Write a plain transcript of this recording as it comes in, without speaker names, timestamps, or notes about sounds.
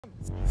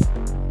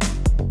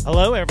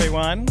Hello,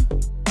 everyone.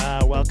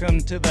 Welcome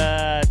to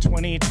the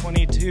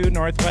 2022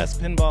 Northwest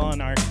Pinball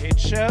and Arcade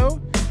Show.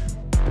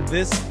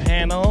 This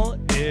panel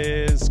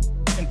is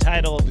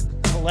entitled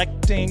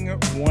Collecting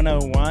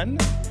 101,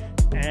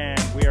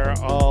 and we are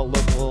all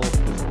local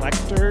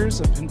collectors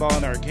of pinball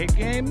and arcade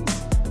games,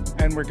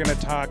 and we're going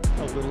to talk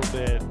a little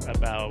bit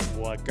about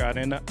what got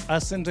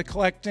us into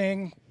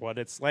collecting, what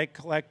it's like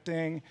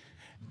collecting,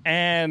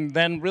 and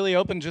then really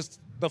open just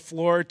the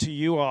floor to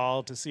you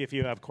all to see if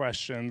you have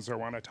questions or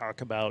want to talk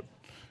about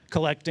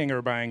collecting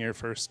or buying your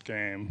first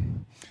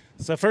game.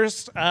 So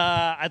first,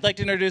 I'd like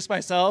to introduce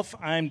myself.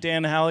 I'm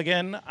Dan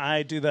Halligan.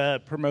 I do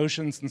the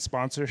promotions and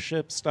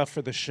sponsorship stuff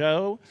for the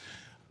show.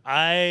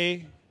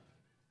 I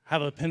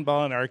have a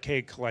pinball and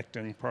arcade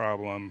collecting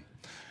problem.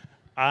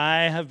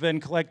 I have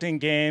been collecting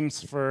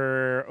games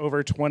for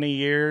over 20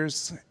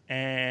 years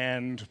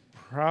and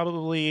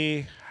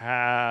probably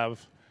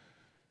have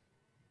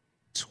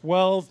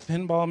 12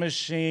 pinball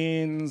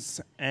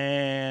machines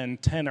and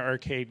 10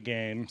 arcade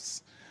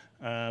games,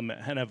 and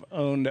have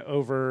owned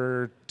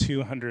over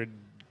 200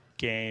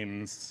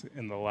 games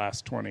in the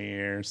last 20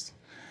 years.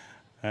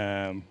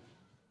 Anyone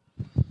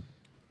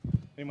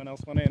else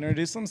want to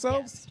introduce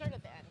themselves? Yeah, start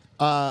at the end.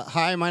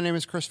 Hi, my name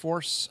is Chris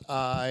Force.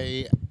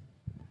 We're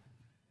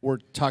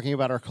talking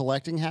about our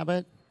collecting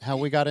habit, how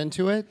we got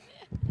into it.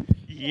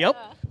 Yep.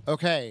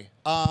 Okay.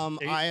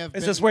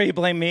 Is this where you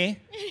blame me?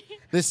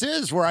 This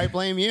is where I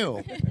blame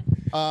you.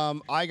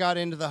 I got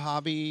into the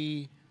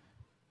hobby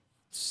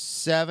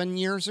 7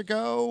 years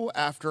ago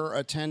after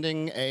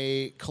attending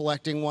a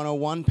Collecting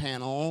 101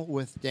 panel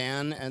with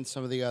Dan and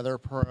some of the other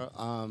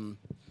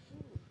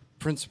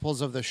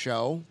principals of the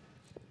show.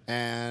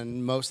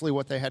 And mostly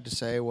what they had to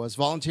say was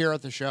volunteer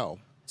at the show.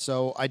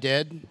 So I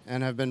did,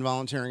 and have been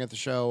volunteering at the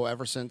show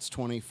ever since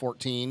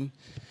 2014.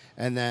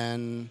 And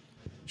then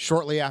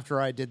shortly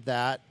after I did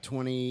that,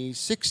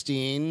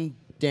 2016,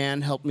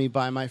 Dan helped me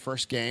buy my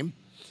first game,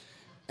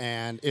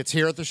 and it's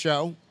here at the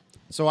show.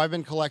 So I've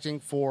been collecting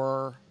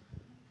for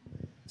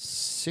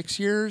 6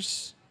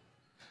 years.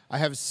 I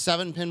have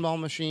 7 pinball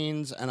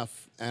machines and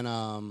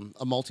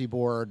a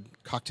multi-board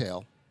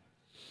cocktail.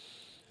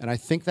 And I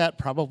think that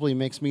probably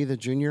makes me the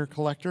junior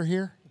collector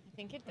here. I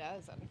think it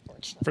does,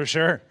 unfortunately. For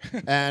sure.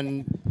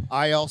 And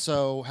I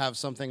also have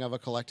something of a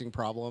collecting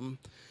problem.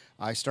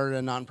 I started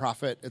a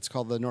nonprofit. It's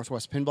called the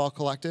Northwest Pinball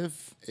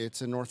Collective.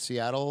 It's in North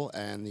Seattle,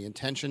 and the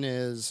intention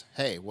is,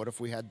 hey, what if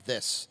we had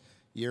this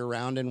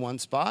year-round in one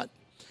spot?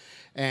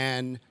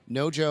 And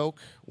no joke,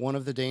 one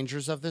of the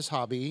dangers of this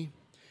hobby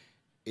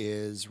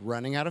is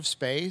running out of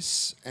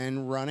space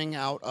and running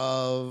out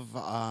of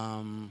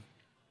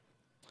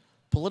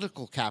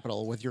political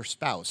capital with your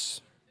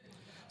spouse.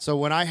 So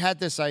when I had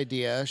this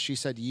idea, she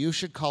said, you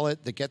should call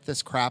it the Get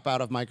This Crap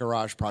Out of My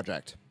Garage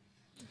Project.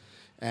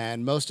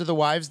 And most of the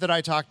wives that I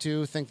talk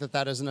to think that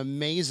that is an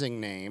amazing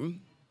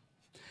name.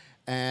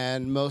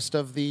 And most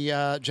of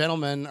the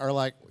gentlemen are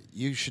like,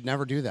 you should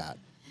never do that.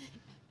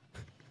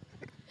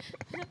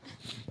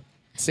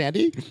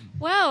 Sandy?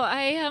 Well,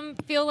 I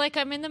feel like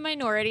I'm in the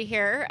minority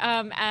here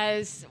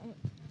as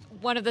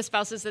one of the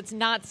spouses that's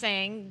not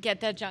saying, get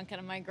that junk out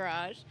of my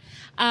garage.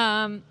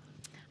 I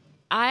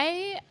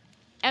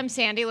am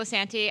Sandy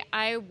Lasanti.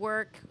 I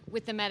work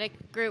with the Medic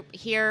group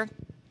here.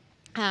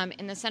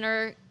 In the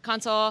center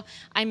console,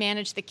 I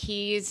manage the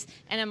keys,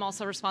 and I'm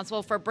also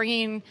responsible for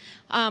bringing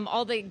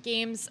all the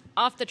games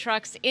off the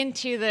trucks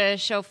into the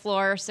show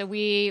floor. So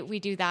we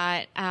do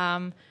that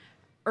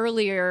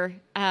earlier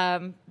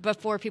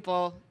before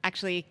people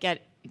actually get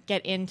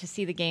in to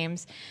see the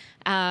games.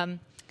 I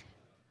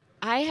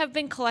have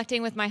been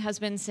collecting with my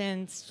husband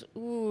since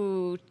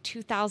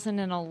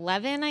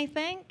 2011, I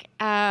think.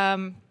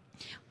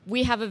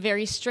 We have a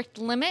very strict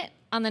limit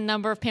on the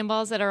number of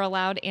pinballs that are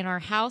allowed in our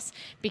house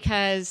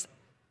because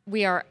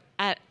we are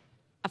at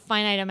a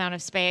finite amount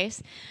of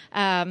space.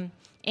 And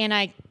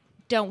I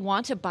don't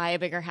want to buy a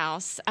bigger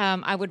house.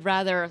 I would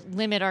rather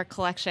limit our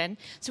collection.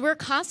 So we're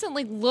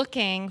constantly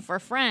looking for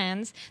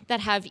friends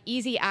that have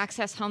easy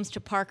access homes to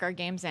park our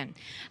games in.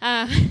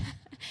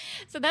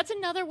 So that's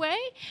another way,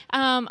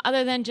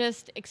 other than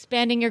just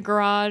expanding your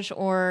garage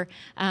or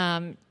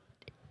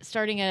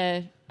starting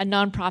a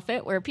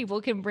nonprofit where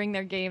people can bring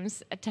their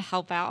games to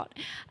help out.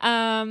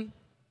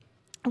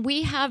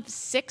 We have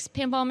 6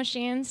 pinball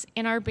machines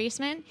in our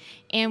basement,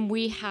 and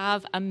we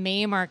have a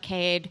MAME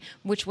arcade,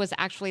 which was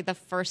actually the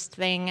first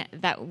thing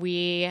that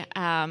we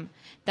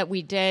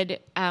did.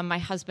 My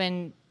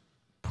husband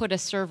put a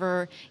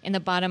server in the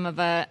bottom of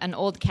an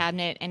old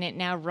cabinet, and it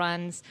now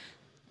runs,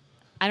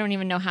 I don't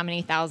even know how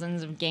many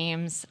thousands of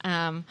games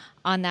on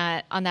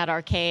that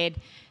arcade.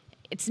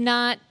 It's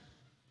not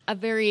a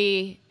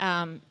very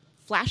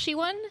flashy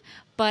one,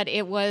 but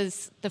it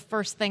was the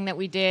first thing that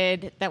we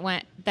did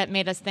that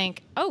made us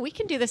think, oh, we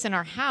can do this in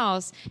our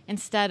house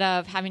instead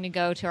of having to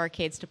go to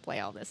arcades to play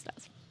all this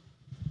stuff.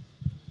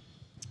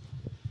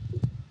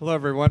 Hello,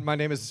 everyone. My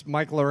name is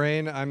Mike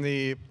Lorraine. I'm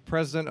the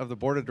president of the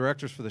board of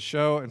directors for the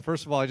show. And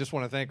first of all, I just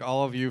want to thank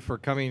all of you for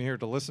coming here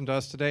to listen to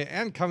us today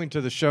and coming to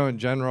the show in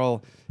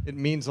general. It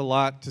means a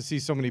lot to see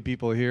so many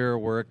people here.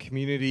 We're a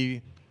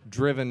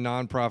community-driven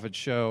nonprofit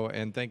show,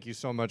 and thank you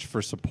so much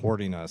for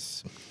supporting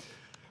us.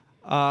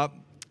 I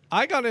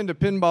got into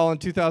pinball in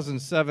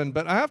 2007,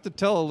 but I have to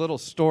tell a little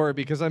story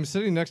because I'm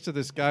sitting next to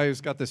this guy who's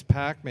got this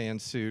Pac-Man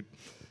suit.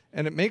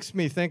 And it makes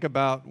me think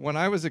about when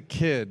I was a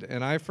kid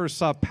and I first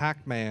saw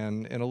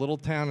Pac-Man in a little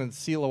town in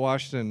Selah,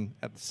 Washington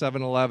at the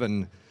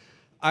 7-Eleven,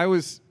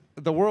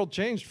 the world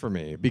changed for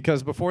me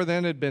because before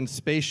then it had been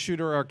space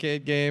shooter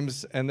arcade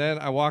games, and then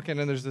I walk in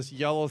and there's this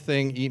yellow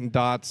thing eating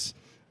dots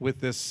with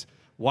this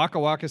waka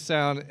waka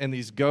sound and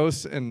these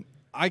ghosts, and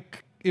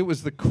it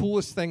was the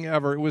coolest thing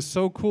ever. It was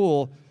so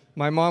cool.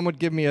 My mom would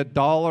give me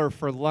 $1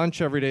 for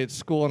lunch every day at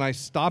school, and I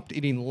stopped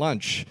eating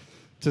lunch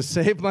to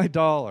save my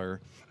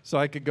dollar so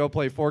I could go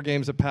play 4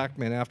 games of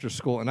Pac-Man after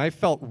school. And I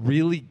felt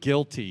really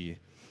guilty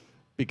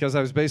because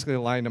I was basically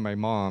lying to my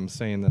mom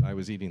saying that I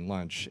was eating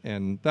lunch.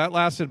 And that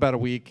lasted about a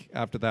week.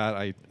 After that,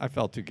 I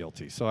felt too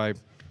guilty. So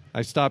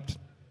I stopped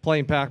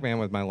playing Pac-Man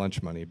with my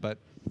lunch money. But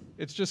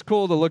it's just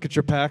cool to look at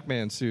your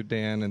Pac-Man suit,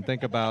 Dan, and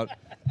think about,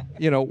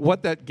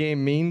 what that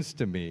game means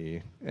to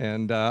me.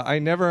 And I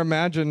never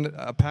imagined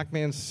a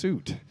Pac-Man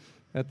suit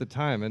at the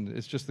time. And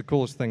it's just the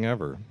coolest thing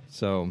ever.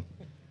 So,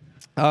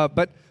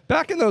 but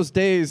back in those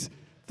days,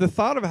 the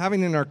thought of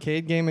having an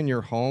arcade game in your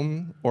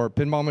home or a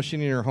pinball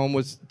machine in your home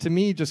was, to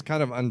me, just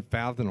kind of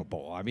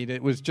unfathomable. I mean,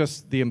 it was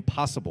just the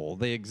impossible.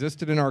 They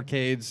existed in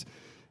arcades.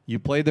 You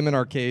played them in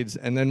arcades,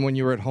 and then when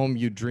you were at home,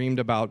 you dreamed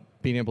about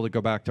being able to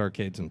go back to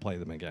arcades and play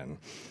them again.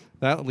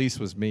 That, at least,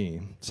 was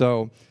me.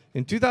 So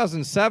in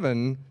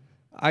 2007,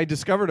 I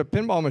discovered a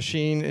pinball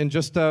machine in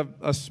just a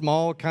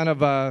small kind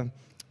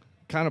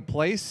of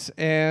place,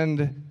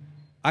 and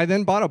I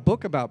then bought a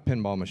book about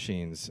pinball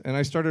machines, and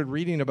I started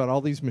reading about all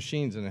these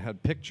machines, and it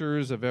had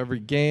pictures of every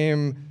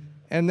game.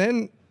 And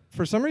then,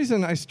 for some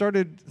reason, I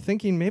started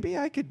thinking maybe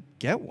I could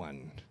get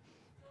one.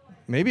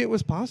 Maybe it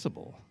was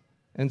possible.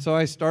 And so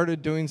I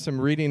started doing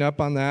some reading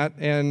up on that,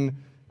 and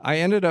I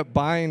ended up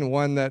buying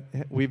one that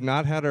we've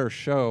not had our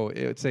show.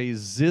 It's a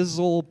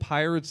Zizzle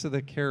Pirates of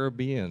the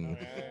Caribbean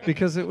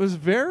because it was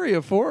very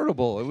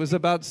affordable. It was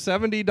about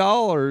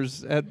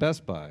 $70 at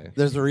Best Buy.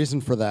 There's a reason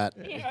for that.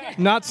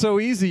 Not so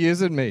easy,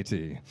 is it,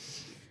 matey?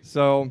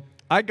 So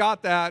I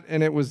got that,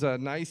 and it was a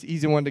nice,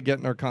 easy one to get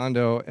in our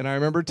condo. And I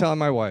remember telling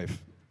my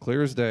wife,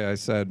 clear as day, I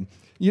said,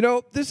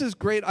 this is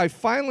great. I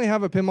finally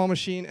have a pinball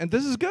machine, and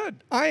this is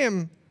good. I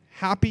am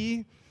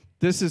happy.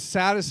 This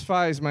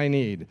satisfies my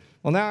need.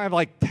 Well, now I have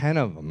like 10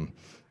 of them,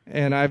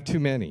 and I have too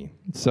many.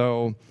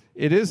 So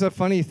it is a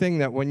funny thing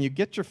that when you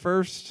get your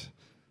first,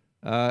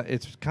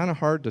 it's kind of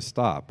hard to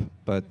stop.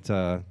 But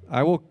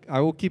I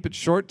will keep it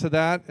short to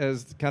that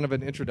as kind of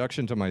an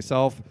introduction to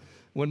myself.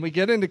 When we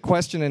get into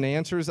question and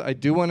answers, I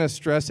do want to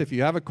stress, if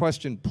you have a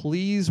question,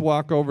 please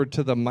walk over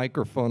to the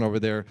microphone over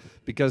there,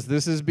 because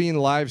this is being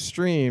live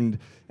streamed,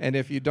 and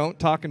if you don't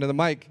talk into the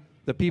mic,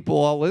 the people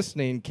all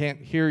listening can't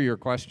hear your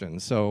question.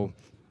 So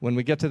when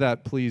we get to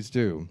that, please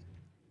do.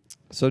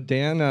 So,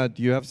 Dan,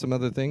 do you have some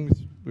other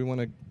things we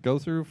want to go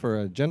through for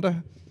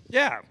agenda?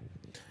 Yeah.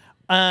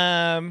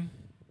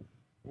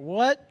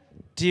 What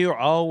do you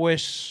all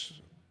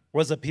wish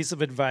was a piece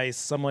of advice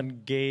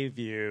someone gave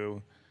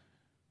you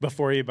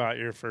before you bought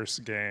your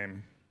first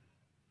game?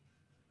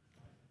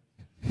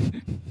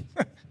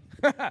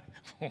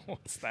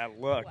 What's that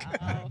look?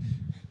 Wow.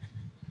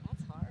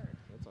 That's hard.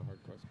 That's a hard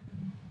question.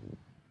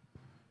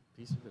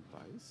 Piece of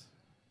advice?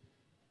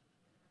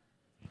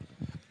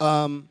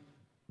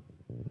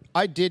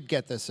 I did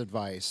get this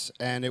advice,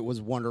 and it was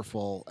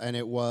wonderful. And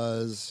it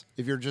was,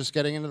 if you're just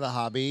getting into the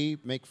hobby,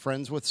 make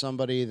friends with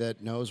somebody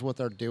that knows what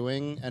they're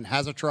doing and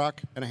has a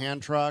truck and a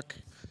hand truck,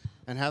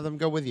 and have them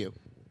go with you.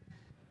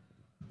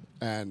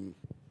 And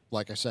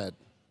like I said,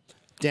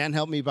 Dan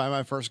helped me buy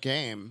my first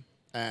game,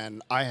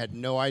 and I had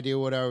no idea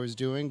what I was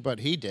doing, but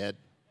he did.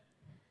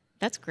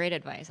 That's great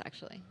advice,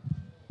 actually.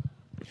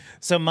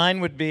 So mine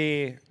would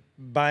be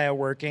buy a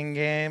working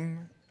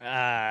game.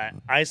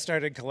 I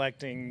started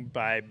collecting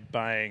by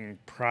buying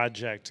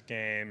project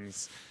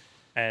games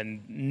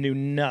and knew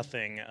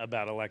nothing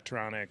about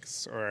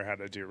electronics or how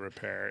to do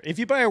repair. If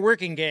you buy a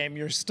working game,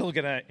 you're still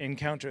going to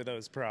encounter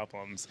those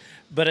problems.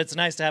 But it's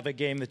nice to have a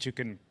game that you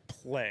can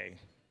play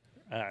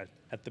at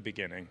the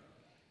beginning.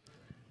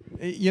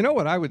 You know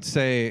what I would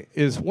say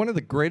is one of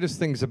the greatest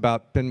things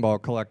about pinball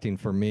collecting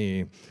for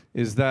me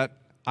is that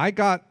I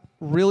got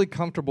really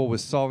comfortable with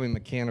solving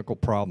mechanical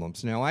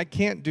problems. Now, I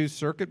can't do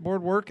circuit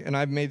board work, and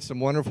I've made some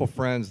wonderful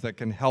friends that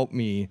can help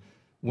me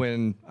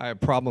when I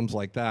have problems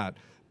like that.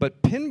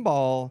 But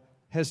pinball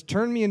has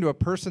turned me into a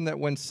person that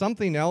when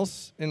something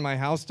else in my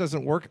house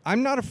doesn't work,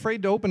 I'm not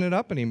afraid to open it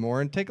up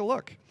anymore and take a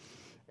look.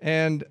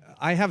 And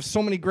I have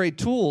so many great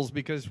tools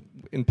because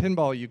in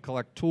pinball you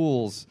collect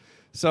tools.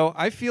 So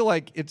I feel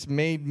like it's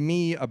made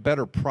me a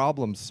better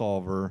problem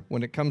solver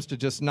when it comes to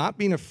just not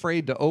being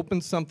afraid to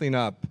open something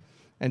up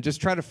and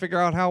just try to figure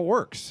out how it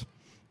works.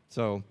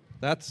 So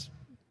that's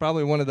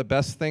probably one of the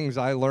best things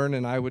I learned,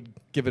 and I would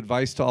give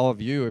advice to all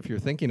of you if you're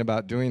thinking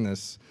about doing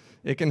this.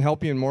 It can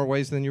help you in more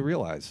ways than you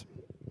realize.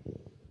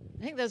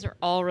 I think those are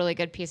all really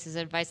good pieces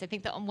of advice. I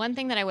think the one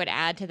thing that I would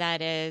add to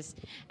that is,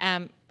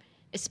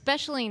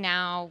 especially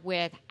now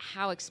with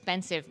how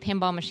expensive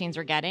pinball machines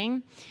are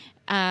getting,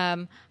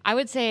 I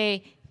would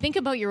say think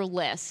about your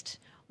list.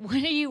 What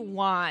do you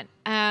want?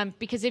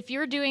 Because if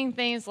you're doing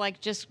things like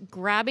just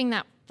grabbing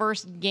that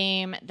first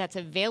game that's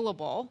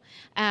available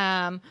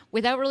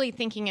without really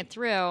thinking it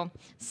through,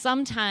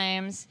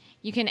 sometimes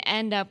you can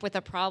end up with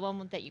a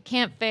problem that you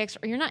can't fix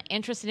or you're not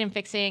interested in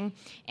fixing,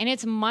 and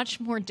it's much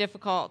more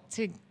difficult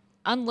to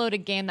unload a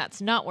game that's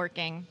not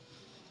working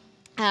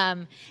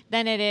than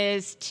it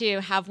is to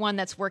have one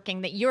that's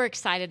working that you're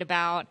excited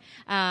about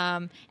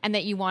and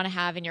that you want to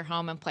have in your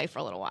home and play for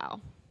a little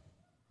while.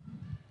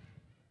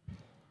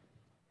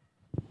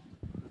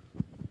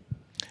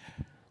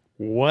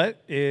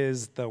 What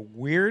is the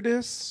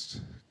weirdest,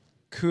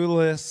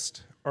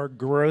 coolest, or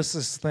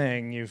grossest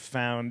thing you've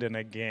found in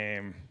a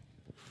game?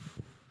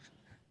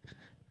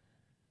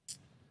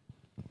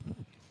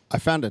 I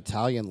found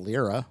Italian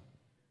lira.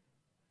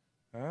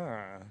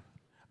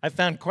 I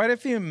found quite a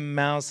few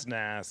mouse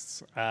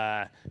nests,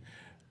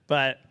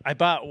 but I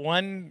bought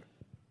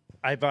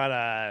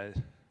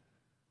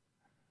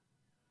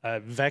a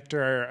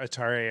Vector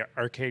Atari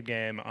arcade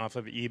game off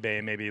of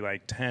eBay maybe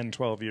like 10,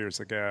 12 years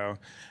ago,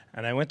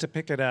 and I went to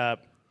pick it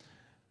up,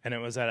 and it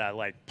was at a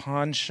like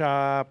pawn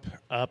shop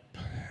up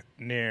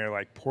near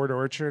like Port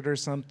Orchard or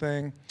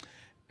something,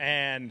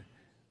 and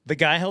the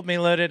guy helped me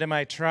load it in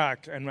my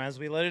truck, and as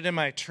we loaded in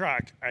my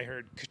truck, I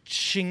heard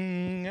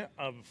ka-ching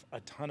of a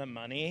ton of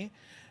money,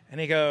 and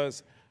he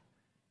goes,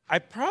 I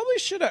probably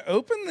should have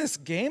opened this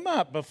game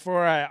up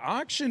before I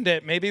auctioned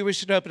it. Maybe we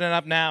should open it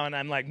up now. And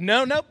I'm like,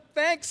 no,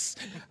 thanks.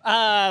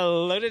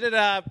 Loaded it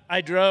up.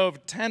 I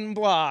drove 10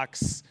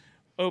 blocks,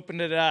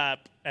 opened it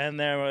up, and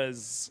there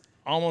was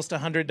almost $100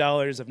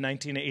 of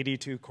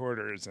 1982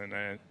 quarters in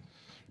it.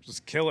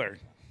 Just killer.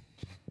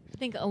 I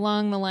think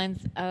along the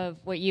lines of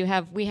what you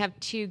have, we have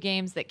two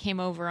games that came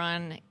over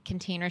on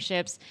container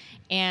ships,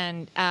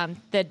 and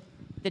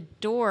the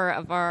door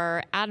of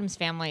our Adams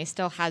family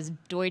still has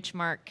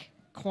Deutschmark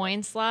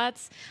coin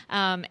slots,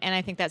 and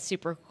I think that's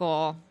super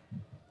cool.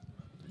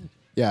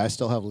 Yeah, I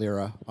still have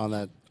lira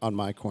on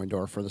my coin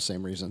door for the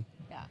same reason.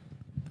 Yeah.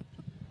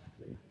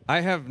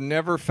 I have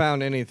never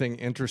found anything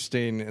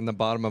interesting in the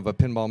bottom of a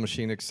pinball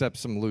machine except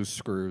some loose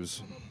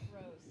screws.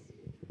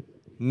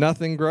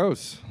 Nothing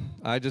gross.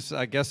 I guess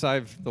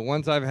the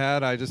ones I've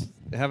had, I just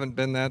haven't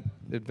been that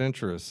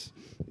adventurous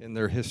in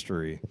their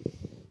history.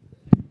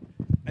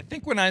 I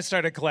think when I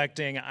started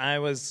collecting, it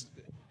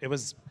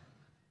was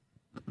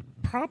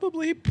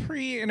probably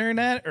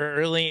pre-internet or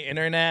early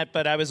internet,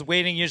 but I was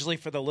waiting usually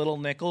for the little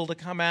nickel to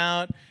come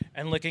out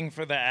and looking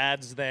for the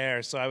ads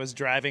there. So I was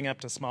driving up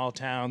to small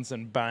towns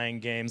and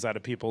buying games out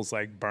of people's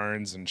like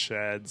barns and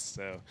sheds.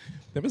 So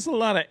there was a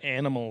lot of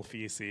animal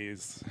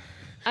feces.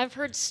 I've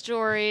heard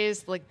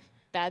stories, like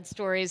bad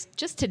stories,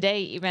 just today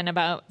even,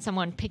 about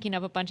someone picking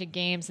up a bunch of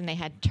games and they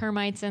had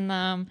termites in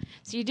them.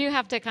 So you do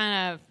have to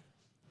kind of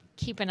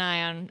keep an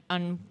eye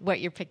on what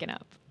you're picking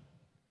up.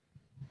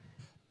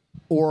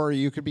 Or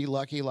you could be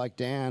lucky like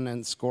Dan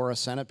and score a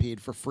centipede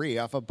for free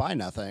off of Buy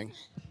Nothing.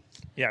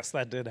 Yes,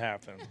 that did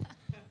happen.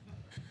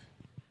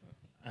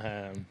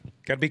 Got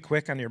to be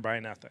quick on your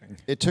Buy Nothing.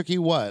 It took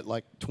you what,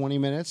 like 20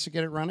 minutes to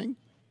get it running?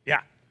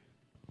 Yeah,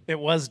 it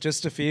was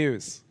just a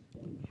fuse.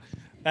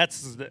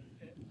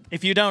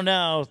 If you don't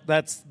know,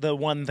 that's the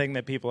one thing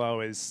that people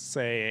always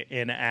say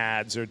in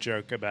ads or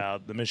joke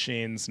about. The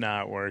machine's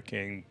not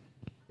working.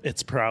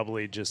 It's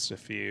probably just a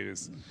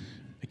fuse.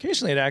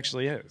 Occasionally it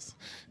actually is.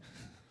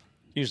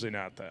 Usually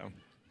not, though.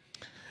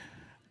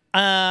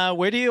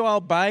 Where do you all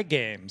buy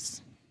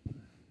games?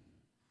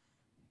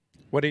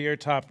 What are your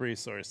top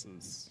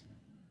resources?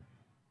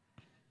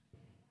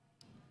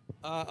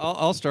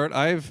 I'll start.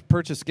 I've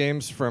purchased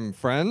games from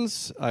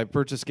friends. I've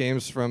purchased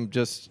games from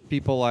just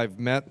people I've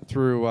met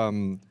through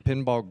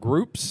pinball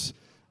groups.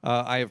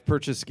 I have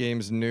purchased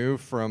games new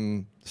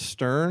from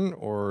Stern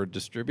or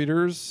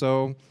distributors.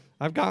 So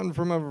I've gotten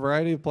from a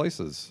variety of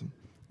places.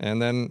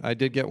 And then I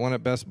did get one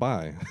at Best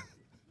Buy.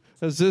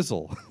 A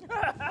Zizzle.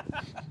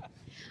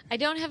 I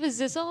don't have a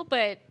Zizzle,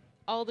 but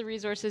all the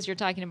resources you're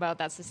talking about,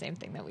 that's the same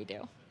thing that we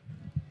do.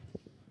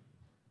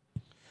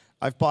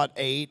 I've bought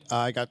 8.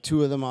 I got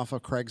 2 of them off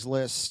of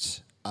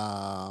Craigslist.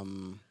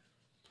 And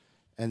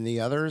the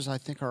others, I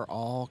think, are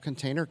all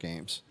container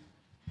games.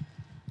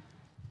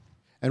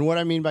 And what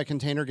I mean by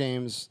container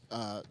games,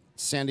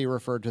 Sandy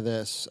referred to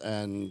this,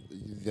 and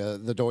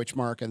the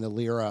Deutschmark and the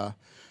Lira.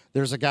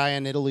 There's a guy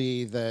in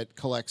Italy that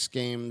collects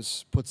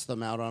games, puts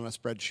them out on a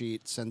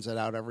spreadsheet, sends it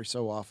out every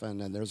so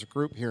often. And there's a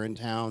group here in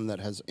town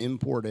that has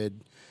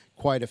imported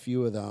quite a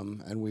few of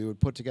them. And we would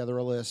put together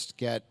a list,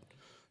 get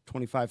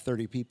 25,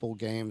 30 people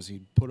games.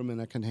 He'd put them in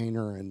a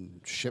container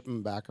and ship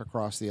them back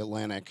across the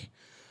Atlantic.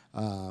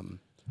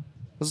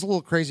 It's a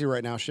little crazy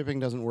right now. Shipping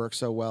doesn't work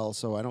so well,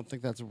 so I don't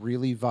think that's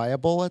really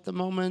viable at the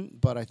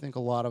moment, but I think a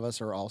lot of us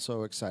are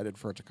also excited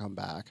for it to come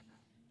back.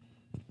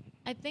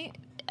 I think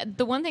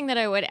the one thing that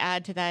I would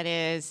add to that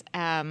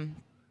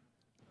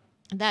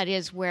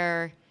is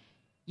where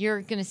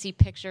you're going to see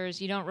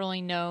pictures. You don't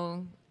really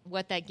know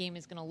what that game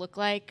is going to look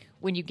like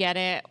when you get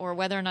it or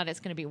whether or not it's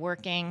going to be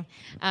working.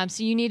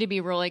 So you need to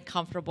be really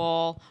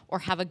comfortable or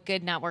have a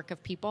good network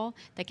of people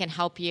that can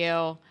help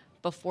you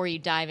before you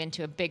dive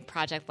into a big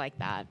project like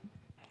that.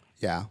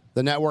 Yeah,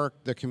 the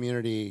network, the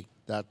community,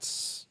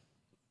 that's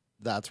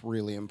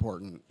really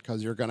important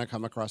because you're going to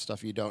come across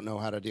stuff you don't know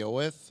how to deal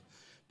with.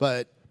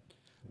 But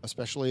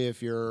especially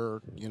if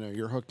you're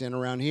hooked in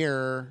around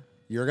here,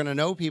 you're going to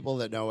know people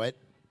that know it.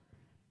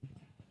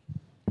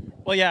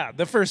 Well, yeah,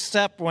 the first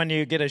step when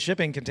you get a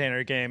shipping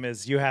container game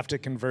is you have to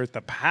convert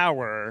the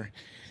power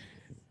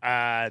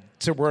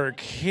to work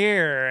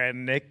here,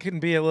 and it can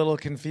be a little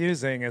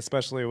confusing,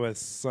 especially with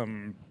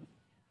some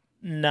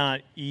not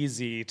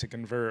easy to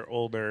convert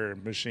older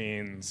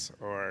machines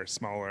or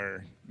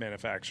smaller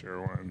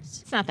manufacturer ones.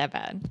 It's not that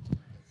bad.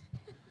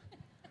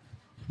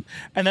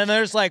 And then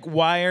there's like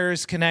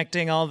wires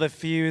connecting all the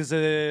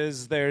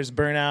fuses. There's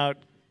burnout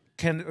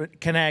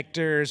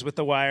connectors with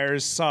the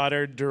wires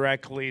soldered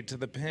directly to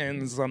the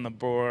pins on the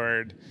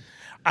board.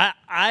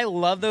 I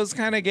love those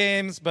kind of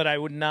games, but I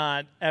would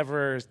not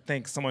ever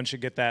think someone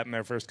should get that in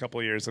their first couple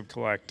of years of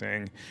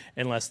collecting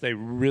unless they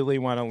really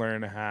want to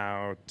learn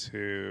how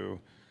to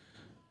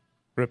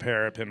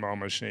repair a pinball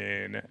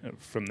machine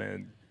from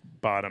the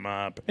bottom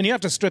up. And you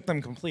have to strip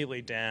them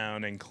completely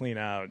down and clean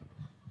out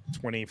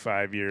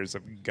 25 years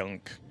of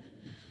gunk.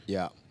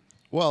 Yeah.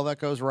 Well, that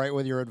goes right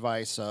with your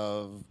advice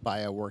of buy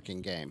a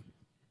working game.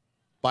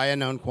 Buy a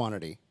known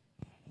quantity.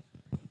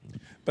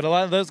 But a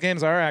lot of those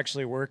games are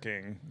actually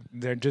working.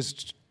 They're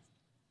just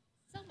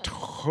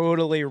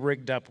totally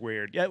rigged up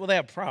weird. Yeah, well, they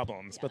have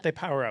problems, but they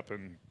power up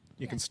and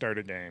you can start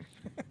a game.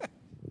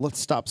 Let's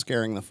stop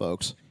scaring the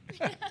folks.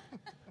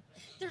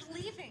 They're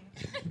leaving.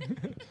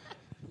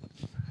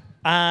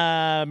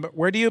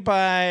 Where do you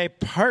buy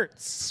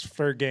parts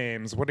for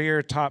games? What are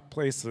your top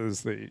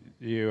places that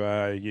you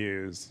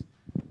use?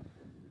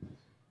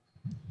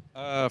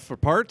 For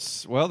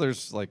parts, well,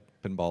 there's like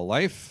Pinball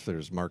Life.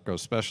 There's Marco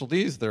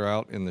Specialties. They're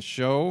out in the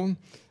show.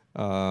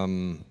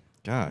 I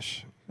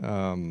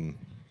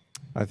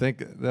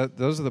think that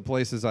those are the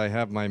places I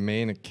have my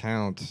main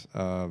account.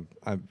 A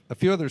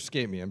few others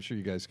escape me. I'm sure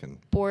you guys can.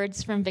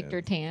 Boards from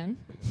Victor Tan.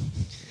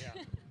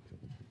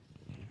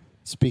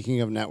 Speaking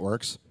of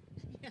networks.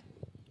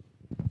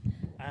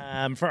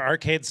 For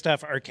arcade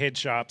stuff, arcade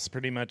shops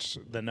pretty much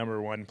the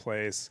number one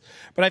place.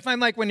 But I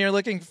find like when you're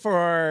looking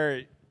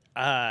for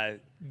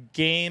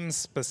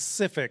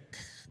game-specific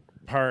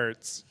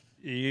parts,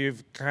 you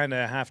kind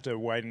of have to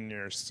widen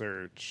your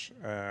search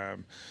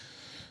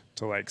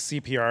to like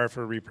CPR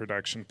for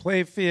reproduction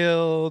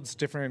playfields.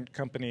 Different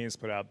companies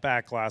put out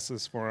back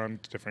glasses for them.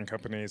 Different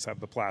companies have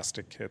the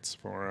plastic kits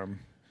for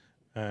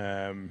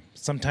them.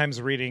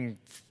 Sometimes reading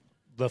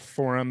the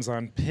forums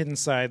on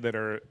Pinside that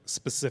are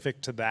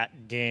specific to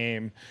that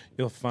game,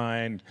 you'll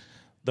find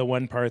the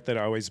one part that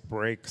always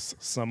breaks,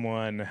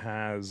 someone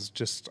has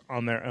just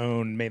on their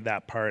own made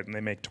that part, and they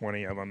make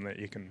 20 of them that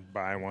you can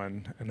buy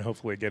one and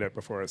hopefully get it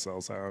before it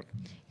sells out.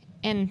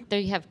 And there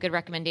you have good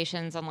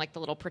recommendations on like the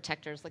little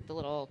protectors, like the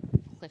little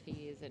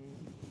cliffies and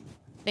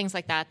things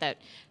like that that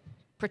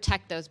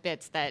protect those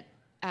bits that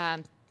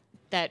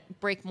that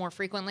break more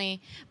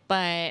frequently,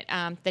 but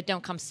that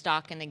don't come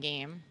stock in the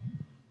game.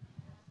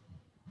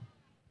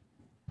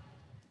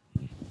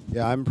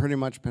 Yeah, I'm pretty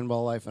much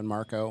Pinball Life and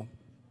Marco.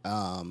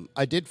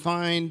 I did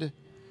find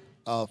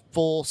a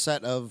full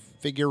set of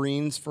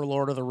figurines for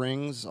Lord of the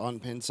Rings on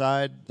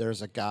Pinside.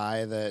 There's a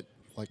guy that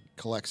like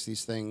collects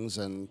these things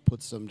and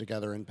puts them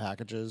together in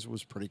packages. It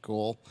was pretty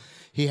cool.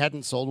 He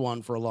hadn't sold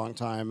one for a long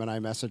time, and I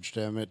messaged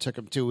him. It took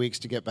him 2 weeks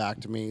to get back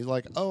to me. He's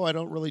like, "Oh, I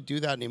don't really do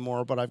that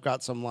anymore, but I've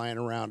got some lying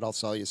around. I'll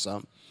sell you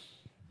some."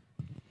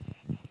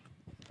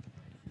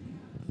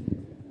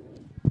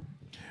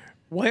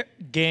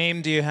 What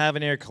game do you have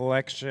in your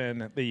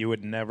collection that you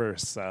would never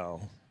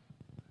sell?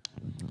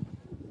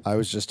 I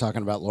was just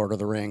talking about Lord of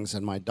the Rings,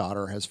 and my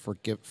daughter has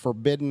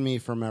forbidden me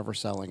from ever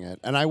selling it.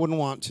 And I wouldn't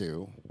want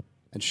to,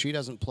 and she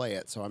doesn't play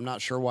it, so I'm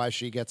not sure why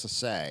she gets a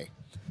say.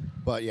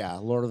 But yeah,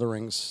 Lord of the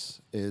Rings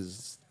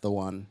is the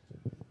one.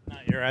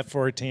 Not your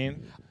F-14?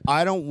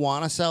 I don't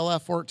want to sell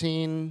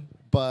F-14,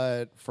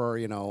 but for,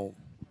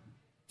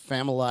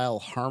 familial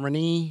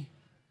harmony,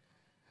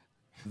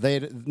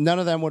 none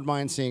of them would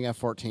mind seeing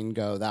F-14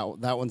 go.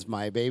 That one's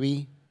my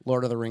baby.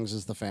 Lord of the Rings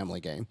is the family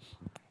game.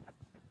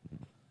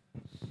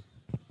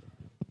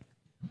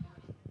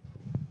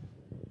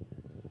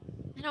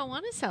 I don't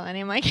want to sell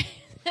any of my games.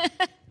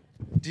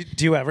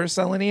 Do you ever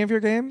sell any of your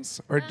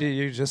games, or do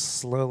you just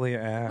slowly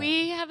add?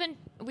 We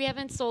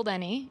haven't sold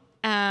any.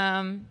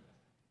 I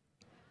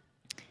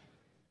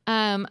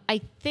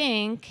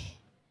think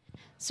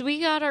so. We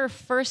got our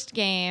first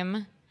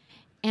game,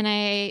 and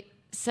I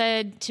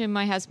said to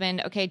my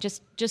husband, "Okay,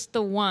 just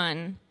the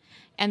one,"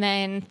 and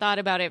then thought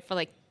about it for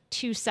like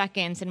 2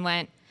 seconds and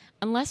went,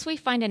 unless we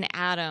find an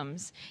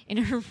Adams in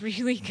a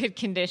really good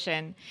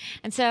condition.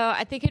 And so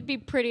I think it'd be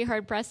pretty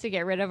hard pressed to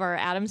get rid of our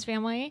Adams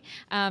family,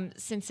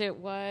 since it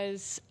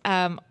was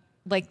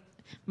like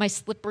my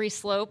slippery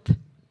slope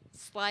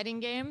sliding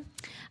game.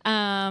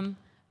 Yeah,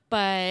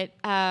 I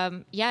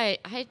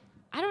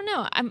don't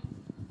know.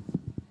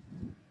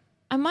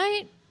 I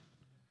might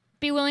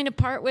be willing to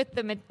part with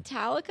the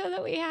Metallica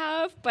that we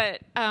have,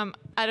 but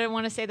I don't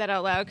want to say that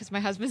out loud because my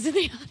husband's in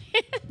the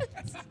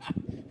audience.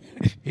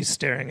 He's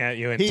staring at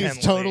you intently.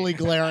 He's totally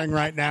glaring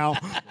right now.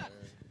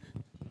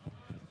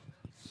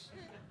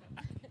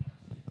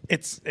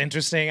 It's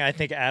interesting. I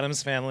think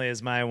Addams Family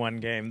is my one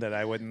game that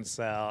I wouldn't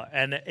sell.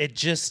 And it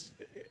just,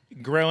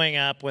 growing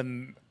up,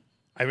 when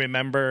I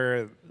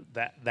remember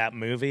that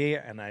movie,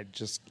 and I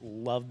just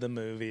loved the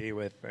movie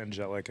with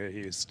Angelica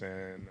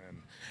Houston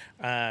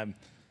and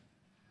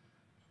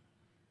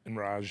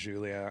Raj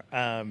Julia.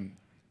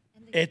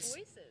 It's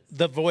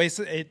the voice.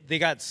 They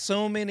got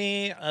so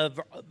many of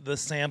the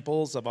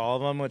samples of all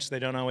of them, which they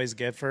don't always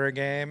get for a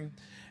game.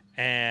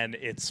 And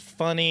it's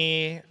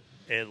funny.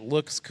 It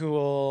looks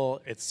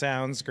cool. It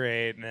sounds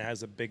great, and it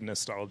has a big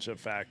nostalgia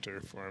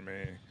factor for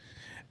me.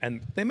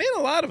 And they made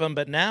a lot of them,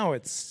 but now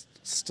it's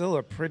still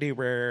a pretty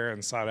rare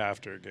and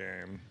sought-after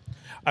game.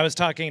 I was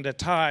talking to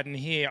Todd, and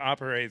he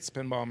operates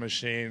pinball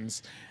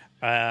machines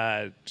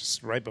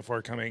just right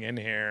before coming in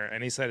here,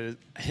 and he said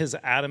his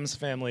Addams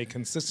Family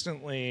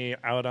consistently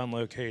out on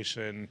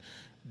location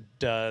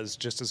does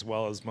just as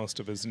well as most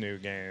of his new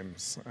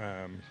games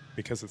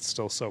because it's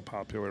still so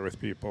popular with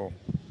people.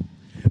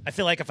 I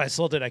feel like if I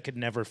sold it, I could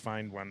never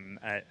find one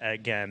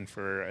again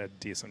for a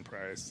decent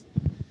price.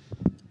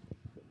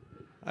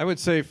 I would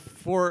say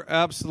for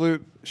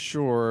absolute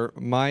sure,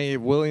 my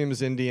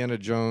Williams Indiana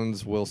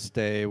Jones will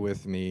stay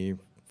with me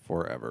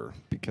forever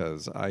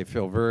because I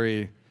feel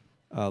very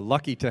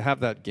lucky to have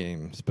that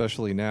game,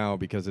 especially now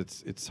because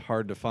it's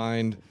hard to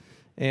find.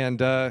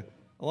 And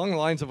along the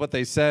lines of what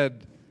they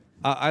said,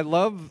 I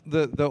love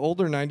the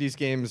older 90s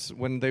games.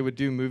 When they would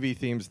do movie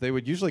themes, they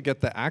would usually get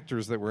the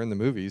actors that were in the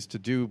movies to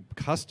do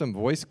custom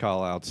voice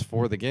call-outs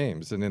for the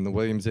games. And in the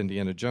Williams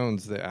Indiana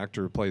Jones, the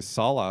actor who plays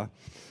Sala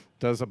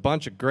does a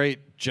bunch of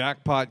great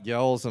jackpot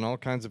yells and all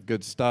kinds of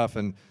good stuff.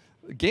 And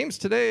games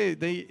today,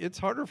 it's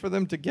harder for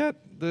them to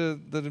get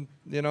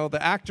the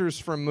actors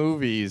from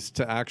movies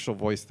to actual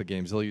voice the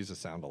games. They'll use a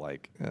sound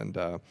alike.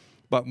 And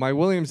but my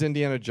Williams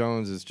Indiana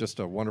Jones is just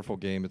a wonderful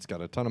game. It's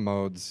got a ton of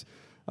modes.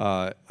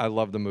 I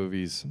love the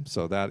movies,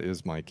 so that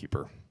is my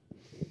keeper.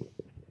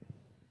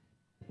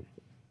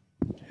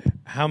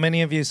 How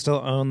many of you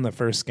still own the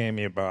first game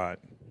you bought?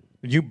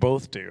 You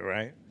both do,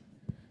 right?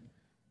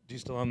 Do you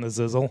still own the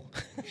Zizzle?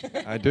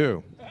 I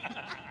do.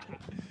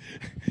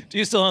 Do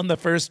you still own the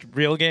first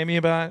real game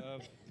you bought?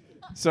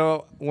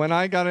 So when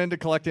I got into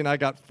collecting, I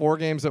got 4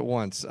 games at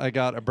once. I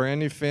got a brand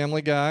new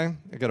Family Guy.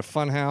 I got a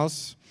Fun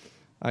House.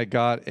 I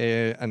got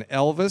an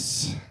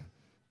Elvis.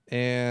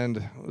 And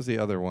what was the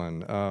other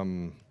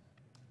one?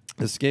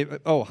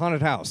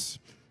 Haunted House.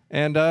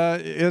 And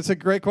it's a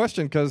great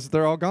question because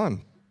they're all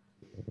gone.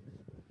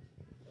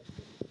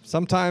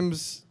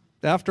 Sometimes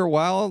after a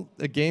while,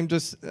 a game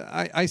just.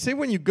 I say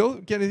when you go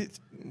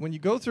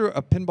through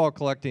a pinball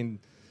collecting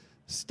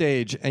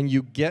stage and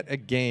you get a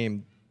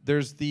game,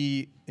 there's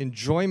the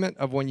enjoyment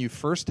of when you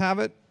first have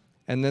it,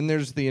 and then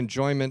there's the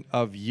enjoyment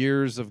of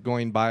years of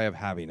going by of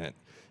having it.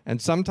 And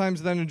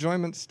sometimes that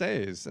enjoyment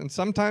stays, and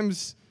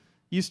sometimes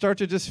you start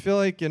to just feel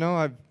like,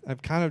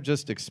 I've kind of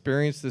just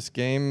experienced this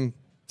game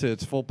to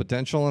its full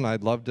potential, and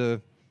I'd love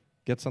to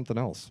get something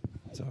else.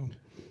 So,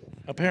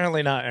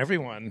 apparently, not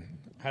everyone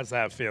has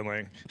that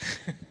feeling.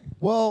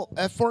 Well,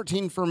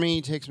 F14 for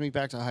me takes me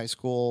back to high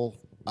school,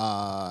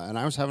 and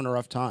I was having a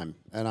rough time.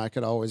 And I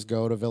could always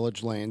go to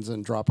Village Lanes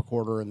and drop a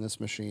quarter in this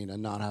machine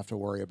and not have to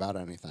worry about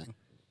anything.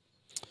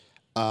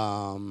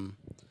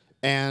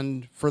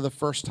 And for the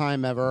first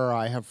time ever,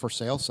 I have for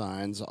sale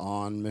signs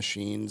on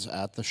machines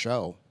at the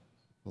show.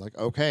 Like,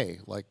 okay,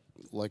 like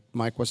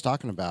Mike was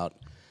talking about.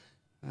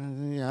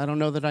 I don't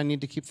know that I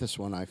need to keep this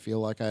one. I feel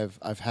like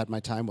I've had my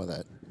time with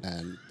it,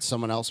 and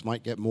someone else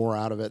might get more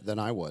out of it than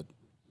I would.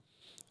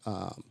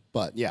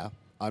 But yeah,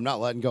 I'm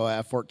not letting go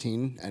of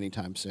F14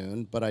 anytime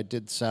soon. But I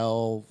did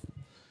sell.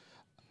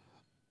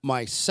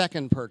 My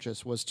second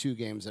purchase was 2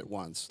 games at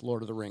once: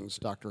 Lord of the Rings,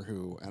 Doctor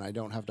Who, and I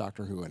don't have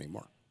Doctor Who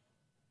anymore.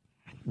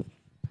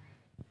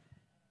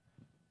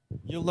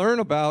 You learn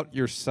about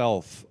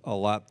yourself a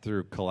lot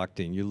through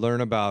collecting. You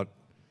learn about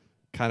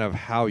kind of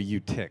how you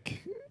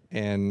tick.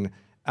 And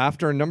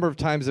after a number of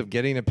times of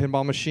getting a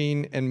pinball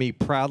machine and me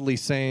proudly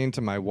saying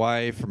to my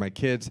wife or my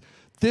kids,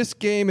 this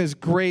game is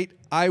great,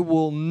 I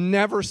will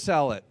never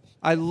sell it.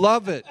 I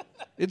love it.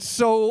 It's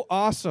so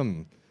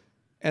awesome.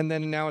 And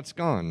then now it's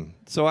gone.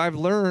 So I've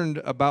learned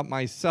about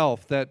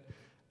myself that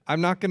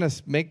I'm not going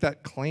to make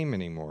that claim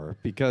anymore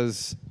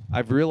because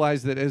I've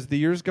realized that as the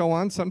years go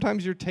on,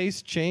 sometimes your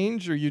tastes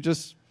change or you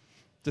just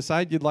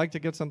decide you'd like to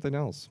get something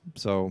else.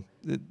 So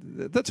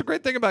that's a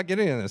great thing about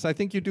getting in this. I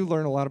think you do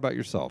learn a lot about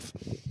yourself.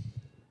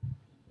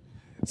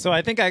 So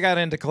I think I got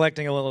into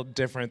collecting a little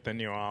different than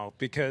you all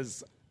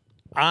because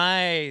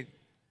I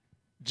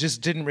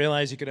just didn't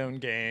realize you could own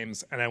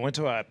games. And I went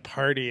to a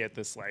party at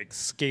this like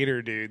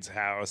skater dude's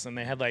house, and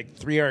they had like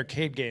 3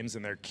 arcade games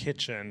in their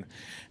kitchen.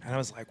 And I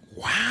was like,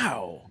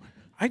 wow,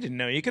 I didn't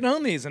know you could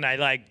own these. And I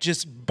like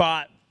just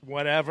bought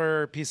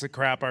whatever piece of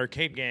crap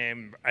arcade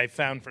game I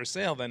found for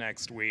sale the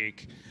next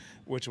week,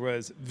 which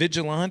was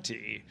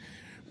Vigilante,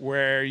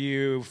 where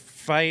you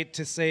fight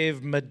to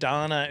save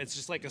Madonna. It's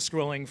just like a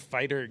scrolling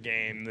fighter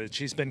game that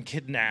she's been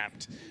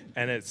kidnapped,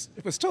 and it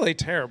was totally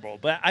terrible.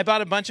 But I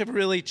bought a bunch of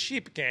really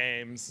cheap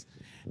games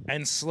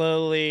and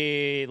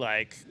slowly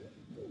like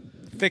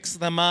fixed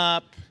them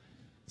up,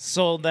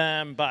 sold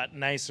them, bought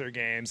nicer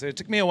games. It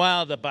took me a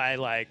while to buy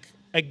like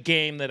a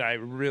game that I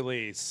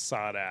really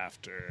sought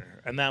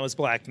after, and that was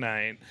Black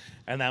Knight,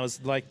 and that was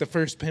like the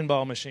first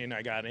pinball machine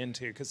I got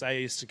into because I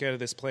used to go to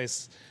this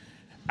place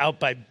out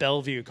by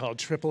Bellevue called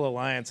Triple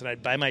Alliance, and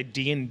I'd buy my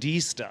D&D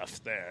stuff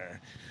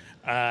there.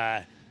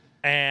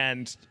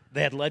 And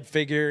they had lead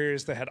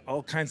figures, they had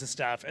all kinds of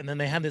stuff, and then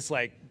they had this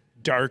like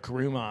dark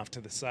room off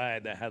to the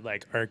side that had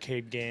like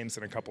arcade games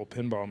and a couple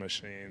pinball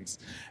machines.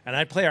 And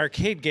I'd play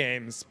arcade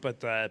games, but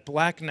the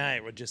Black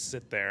Knight would just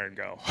sit there and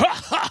go, ha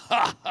ha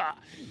ha ha!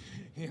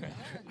 You know,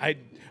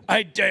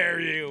 I dare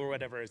you, or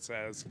whatever it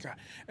says. God.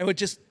 It would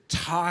just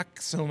talk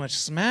so much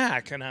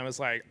smack, and I was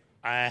like,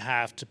 I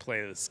have to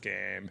play this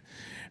game.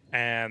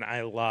 And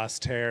I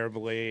lost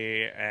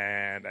terribly,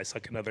 and I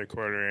stuck another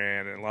quarter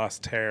in and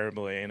lost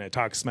terribly, and it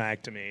talked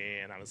smack to me,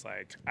 and I was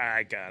like,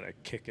 I gotta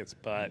kick its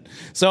butt.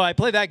 So I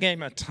played that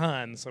game a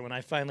ton, so when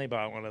I finally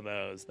bought one of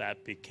those,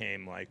 that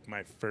became like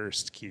my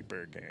first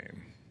keeper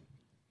game.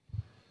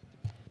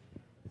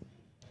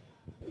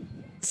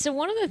 So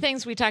one of the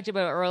things we talked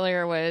about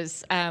earlier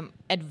was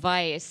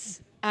advice.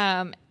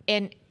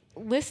 And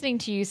listening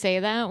to you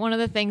say that, one of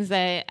the things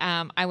that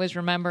I was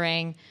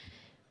remembering,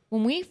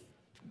 when we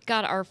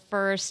got our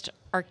first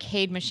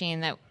arcade machine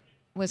that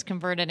was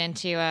converted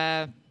into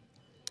a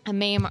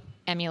MAME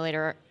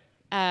emulator,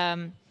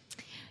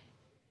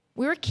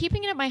 we were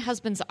keeping it at my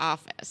husband's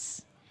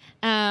office.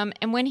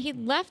 And when he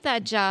left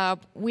that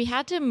job, we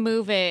had to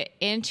move it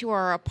into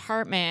our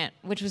apartment,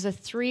 which was a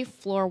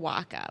 3-floor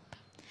walk-up.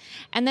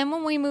 And then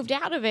when we moved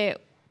out of it,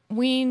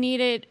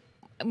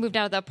 moved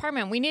out of the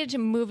apartment, we needed to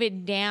move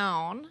it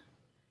down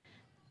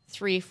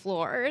 3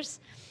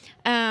 floors.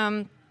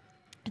 They're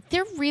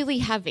really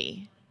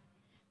heavy.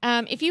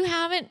 If you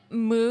haven't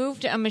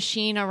moved a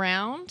machine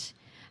around,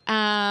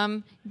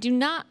 do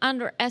not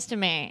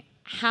underestimate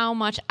how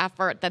much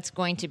effort that's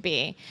going to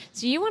be.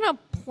 So you want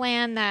to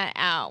plan that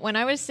out. When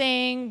I was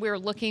saying we were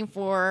looking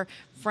for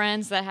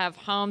friends that have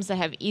homes that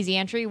have easy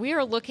entry, we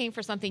are looking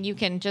for something you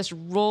can just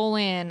roll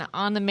in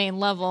on the main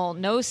level,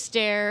 no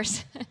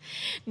stairs,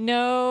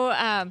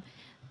 no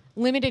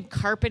limited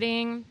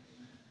carpeting,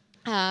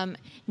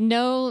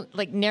 no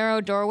like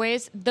narrow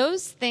doorways.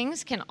 Those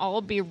things can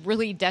all be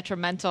really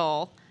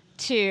detrimental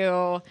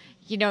to,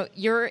 you know,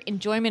 your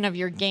enjoyment of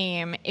your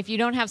game if you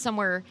don't have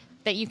somewhere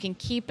that you can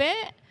keep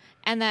it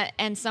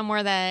and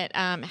somewhere that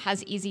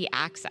has easy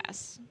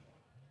access.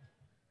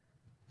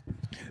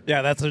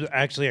 Yeah, that's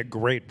actually a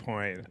great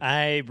point.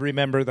 I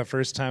remember the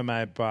first time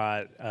I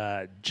bought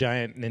a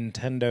giant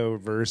Nintendo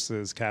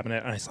Versus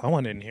cabinet, and I saw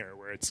one in here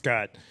where it's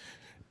got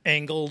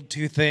angled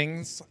 2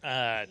 things,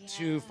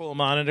 2 full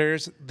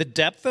monitors. The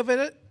depth of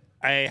it,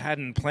 I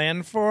hadn't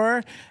planned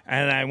for,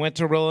 and I went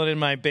to roll it in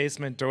my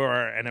basement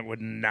door, and it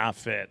would not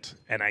fit,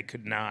 and I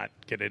could not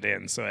get it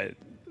in, so it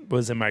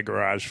was in my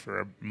garage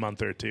for a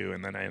month or 2,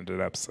 and then I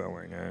ended up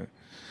selling it.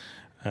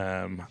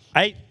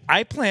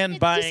 I plan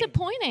buying. It's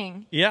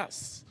disappointing.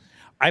 Yes,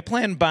 I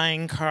plan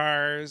buying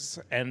cars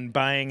and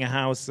buying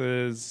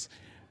houses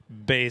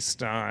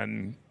based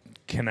on,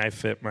 can I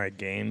fit my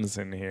games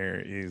in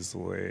here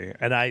easily?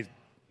 And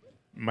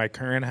my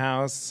current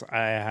house,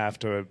 I have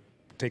to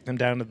take them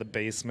down to the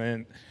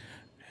basement,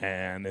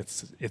 and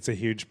it's a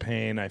huge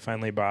pain. I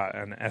finally bought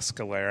an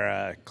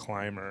Escalera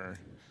climber,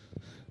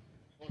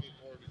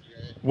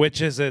 which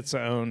is its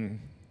own.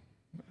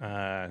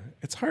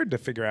 It's hard to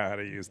figure out how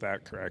to use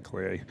that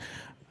correctly.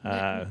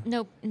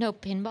 No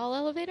pinball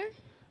elevator?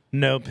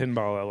 No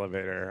pinball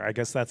elevator. I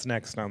guess that's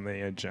next on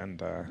the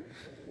agenda.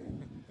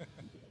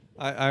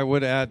 I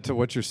would add to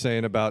what you're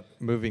saying about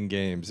moving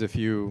games. If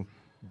you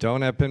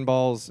don't have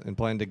pinballs and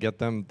plan to get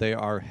them, they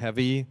are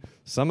heavy.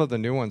 Some of the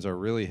new ones are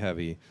really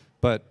heavy.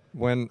 But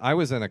when I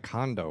was in a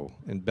condo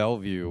in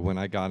Bellevue when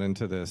I got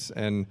into this,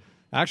 and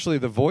actually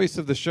the voice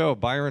of the show,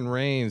 Byron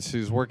Rains,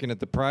 who's working at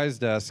the prize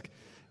desk,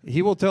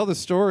 he will tell the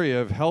story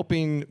of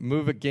helping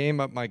move a game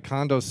up my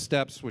condo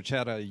steps, which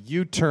had a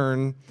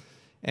U-turn.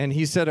 And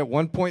he said at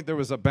one point there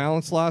was a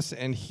balance loss,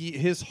 and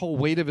his whole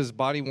weight of his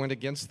body went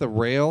against the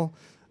rail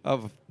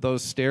of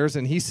those stairs.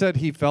 And he said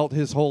he felt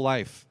his whole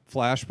life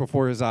flash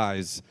before his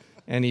eyes.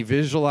 And he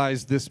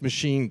visualized this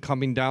machine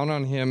coming down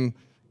on him,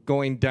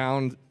 going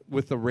down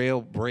with the rail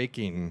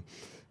breaking.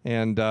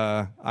 And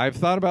I've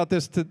thought about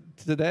this to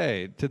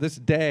this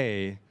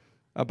day,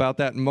 about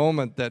that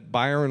moment that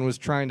Byron was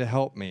trying to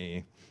help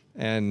me.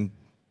 And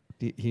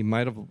he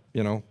might have,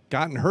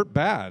 gotten hurt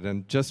bad.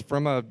 And just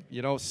from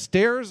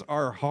stairs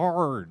are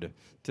hard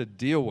to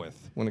deal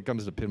with when it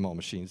comes to pinball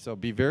machines. So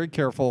be very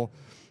careful.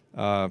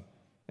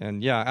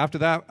 And yeah, after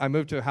that, I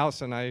moved to a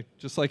house, and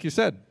just like you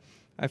said,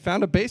 I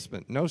found a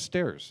basement, no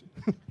stairs.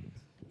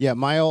 Yeah,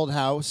 my old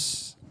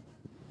house,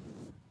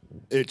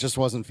 it just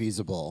wasn't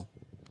feasible.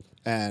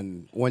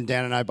 And when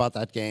Dan and I bought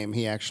that game,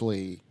 he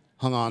actually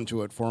hung on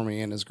to it for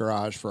me in his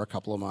garage for a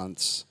couple of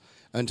months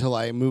until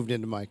I moved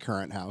into my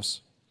current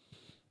house.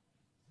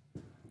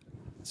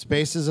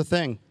 Space is a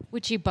thing.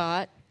 Which you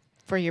bought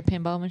for your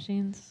pinball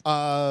machines?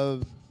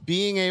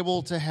 Being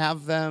able to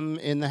have them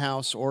in the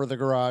house or the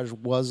garage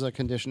was a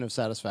condition of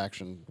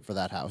satisfaction for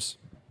that house.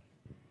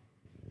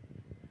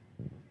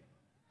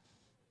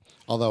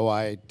 Although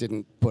I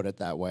didn't put it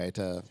that way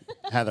to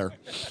Heather.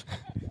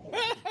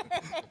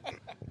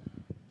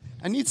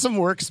 I need some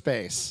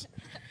workspace.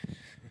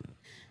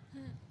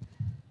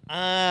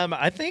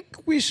 I think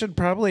we should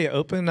probably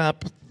open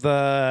up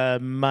the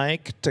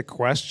mic to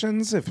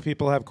questions if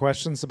people have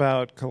questions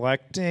about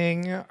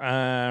collecting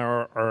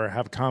or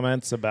have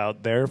comments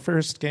about their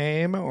first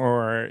game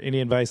or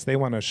any advice they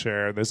want to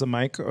share. There's a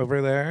mic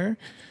over there,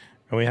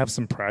 and we have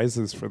some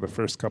prizes for the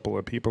first couple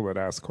of people that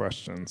ask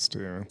questions,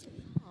 too.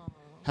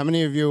 How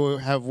many of you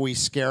have we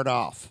scared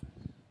off?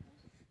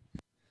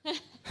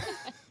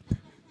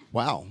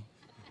 Wow.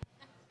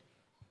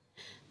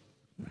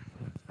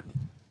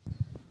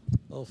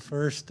 Well,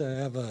 first I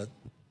have a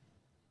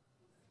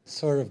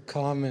sort of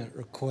comment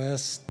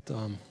request.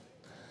 It'd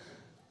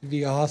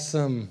be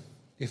awesome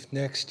if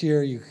next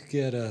year you could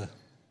get I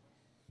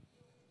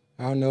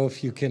don't know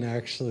if you can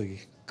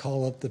actually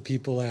call up the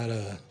people at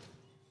a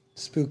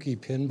spooky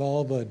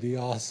pinball, but it'd be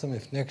awesome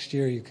if next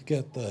year you could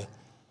get the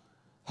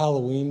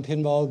Halloween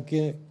pinball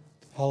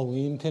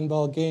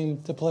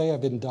game to play.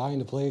 I've been dying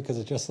to play it because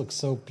it just looks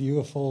so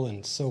beautiful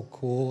and so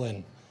cool.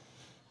 And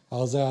I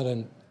was at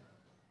a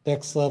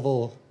Next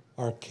Level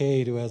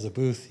Arcade, who has a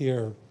booth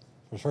here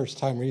for the first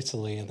time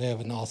recently, and they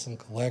have an awesome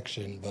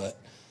collection.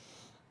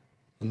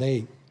 And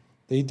they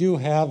do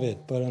have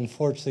it, but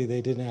unfortunately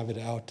they didn't have it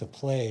out to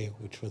play,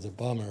 which was a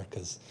bummer.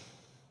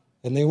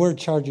 And they were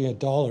charging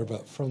 $1,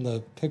 but from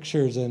the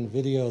pictures and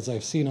videos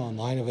I've seen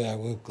online of it, I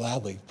would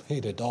gladly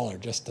paid $1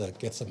 just to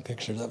get some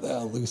pictures of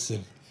that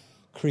elusive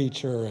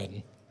creature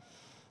and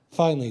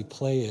finally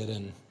play it.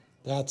 And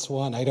that's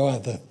one. I don't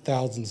have the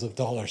thousands of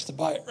dollars to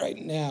buy it right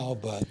now,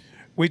 but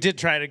we did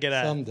try to get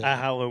a someday.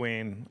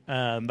 Halloween.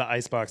 The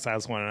Icebox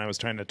has one, and I was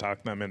trying to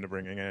talk them into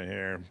bringing it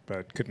here,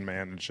 but couldn't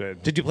manage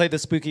it. Did you play the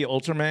Spooky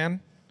Ultraman?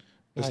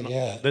 Not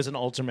yet. There's an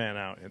Ultraman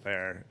out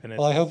there, and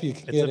Well, I hope you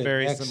can it's get a it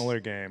very next-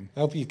 similar game. I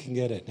hope you can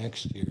get it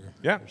next year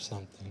Yeah. or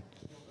something.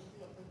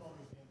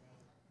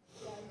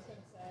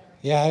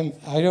 Yeah,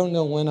 I don't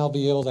know when I'll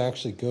be able to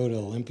actually go to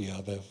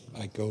Olympia, but if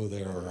I go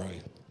there or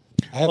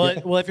I have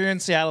Well, if you're in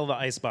Seattle, the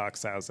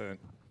Icebox has it.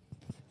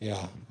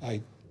 yeah,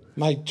 I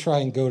might try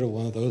and go to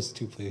one of those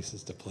two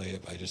places to play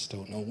it, but I just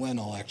don't know when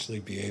I'll actually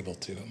be able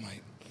to. It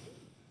might.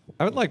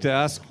 I would like to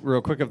ask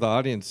real quick of the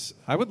audience,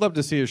 I would love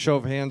to see a show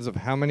of hands of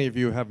how many of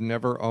you have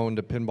never owned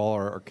a pinball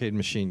or arcade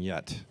machine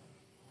yet.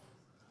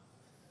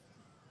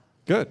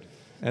 Good.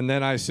 And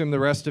then I assume the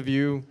rest of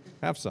you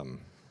have some.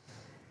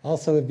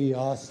 Also, it'd be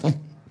awesome.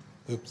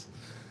 Oops.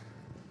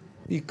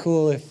 Be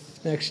cool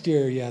if next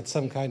year you had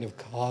some kind of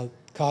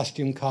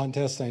costume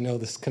contest. I know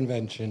this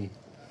convention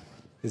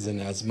isn't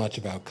as much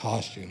about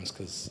costumes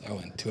because I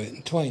went to it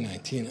in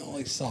 2019 and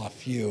only saw a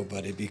few, but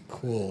it'd be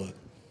cool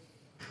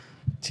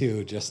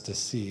too just to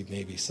see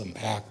maybe some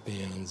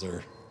Pac-Mans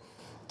or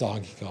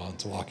Donkey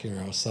Kongs walking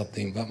around or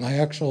something. But I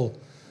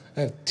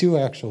have two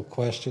actual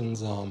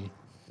questions.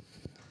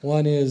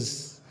 One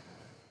is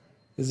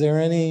there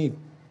any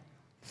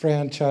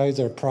franchise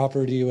or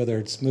property, whether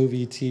it's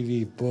movie,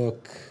 TV,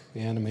 book,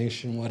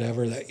 animation,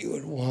 whatever, that you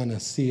would want to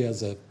see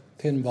as a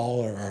pinball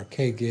or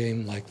arcade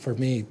game? Like for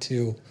me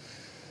too,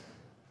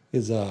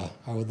 I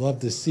would love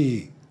to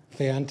see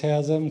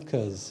Phantasm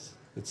because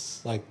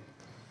it's like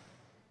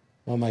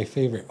one of my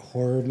favorite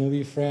horror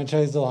movie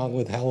franchises, along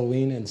with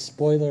Halloween. And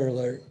spoiler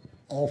alert,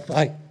 all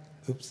five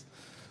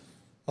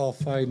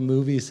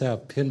movies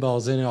have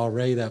pinballs in it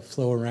already that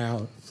float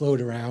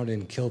around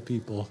and kill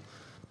people.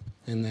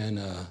 And then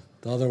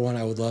the other one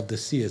I would love to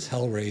see is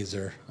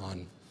Hellraiser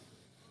on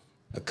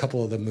a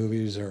couple of the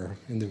movies or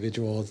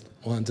individual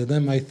ones. And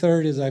then my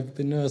third is I've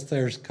been noticed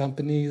there's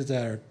companies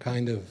that are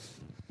kind of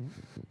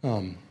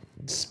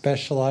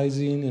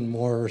specializing in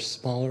more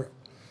smaller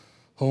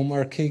home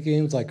arcade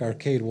games like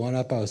Arcade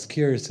 1-Up. I was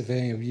curious if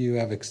any of you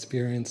have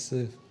experience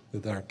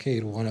with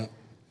Arcade 1-Up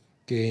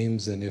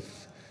games and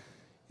if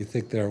you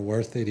think they're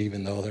worth it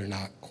even though they're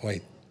not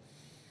quite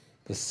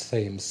the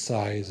same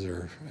size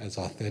or as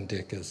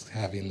authentic as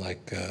having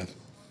like,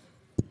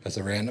 as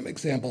a random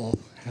example,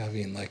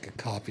 having like a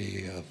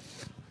copy of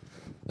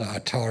the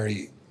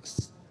Atari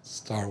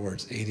Star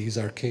Wars 80s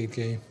arcade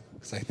game.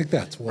 Because I think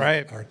that's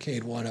what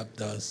Arcade 1-Up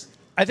does.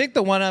 I think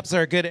the 1-Ups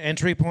are a good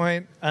entry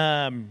point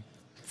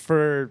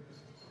for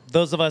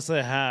those of us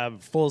that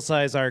have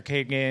full-size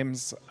arcade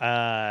games,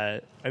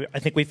 I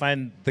think we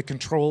find the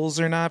controls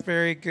are not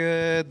very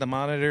good. The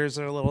monitors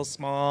are a little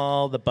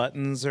small. The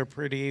buttons are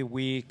pretty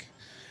weak.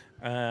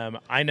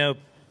 I know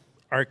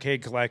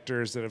arcade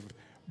collectors that have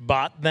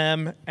bought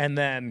them and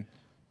then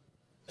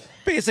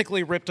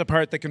basically ripped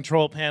apart the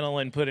control panel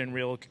and put in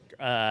real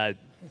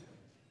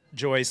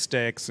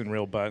joysticks and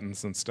real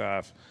buttons and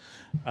stuff.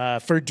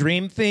 For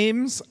Dream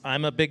themes,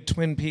 I'm a big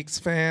Twin Peaks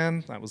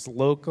fan. That was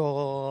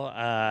local.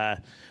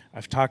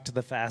 I've talked to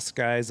the Fast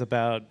guys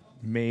about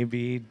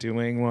maybe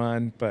doing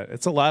one, but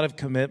it's a lot of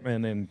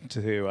commitment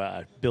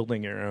into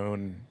building your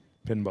own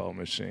pinball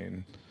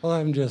machine.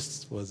 Well,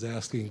 was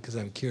asking because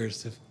I'm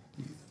curious if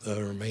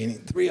the remaining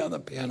three on the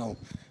panel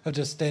have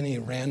just any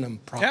random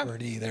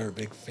property they're a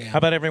big fan. How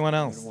about everyone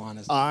else?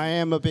 I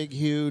am a big,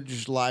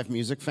 huge live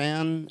music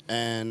fan,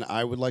 and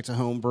I would like to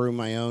homebrew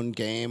my own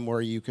game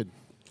where you could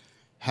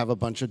have a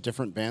bunch of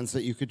different bands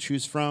that you could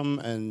choose from,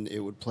 and it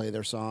would play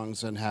their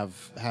songs and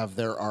have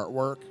their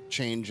artwork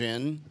change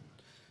in.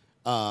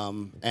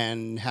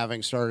 And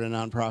having started a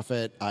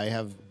nonprofit,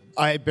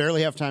 I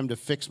barely have time to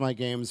fix my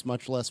games,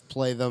 much less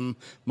play them,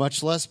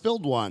 much less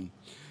build one.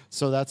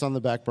 So that's on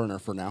the back burner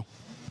for now.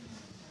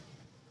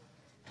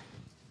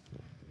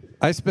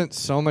 I spent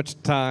so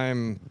much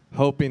time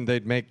hoping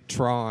they'd make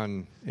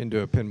Tron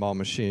into a pinball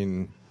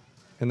machine,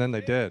 and then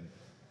they did.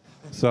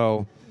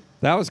 So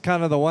that was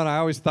kind of the one I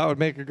always thought would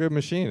make a good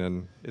machine,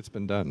 and it's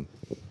been done.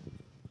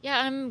 Yeah,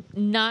 I'm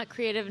not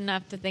creative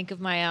enough to think of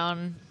my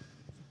own.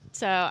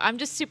 So I'm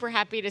just super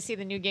happy to see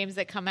the new games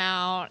that come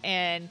out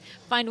and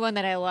find one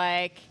that I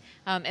like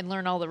and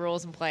learn all the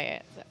rules and play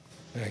it. So.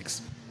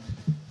 Thanks.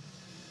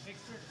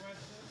 Extra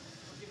question.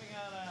 We're giving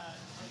out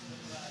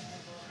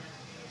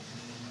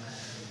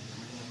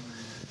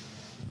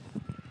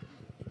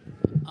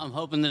I'm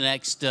hoping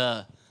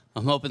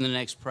the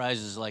next prize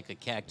is like a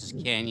Cactus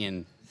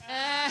Canyon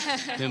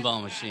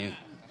pinball machine.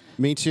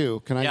 Me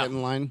too. Can I Yeah. get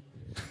in line?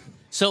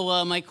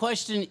 So my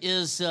question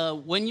is,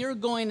 when you're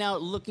going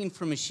out looking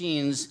for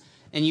machines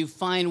and you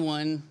find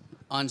one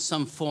on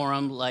some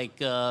forum like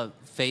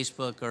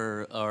Facebook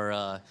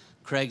or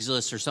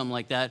Craigslist or something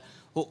like that,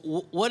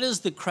 what is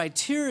the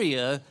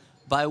criteria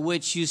by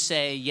which you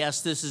say,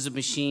 yes, this is a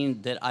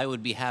machine that I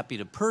would be happy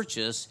to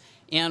purchase?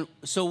 And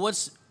so what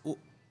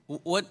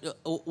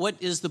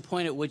is the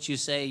point at which you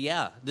say,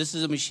 yeah, this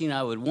is a machine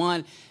I would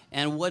want?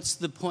 And what's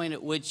the point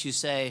at which you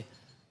say,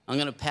 I'm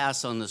going to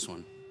pass on this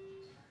one?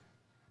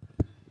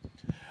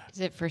 Is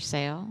it for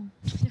sale?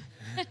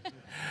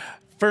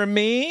 For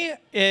me,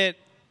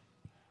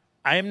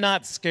 I'm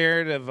not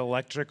scared of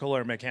electrical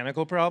or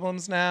mechanical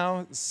problems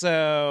now.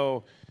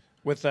 So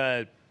with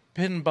a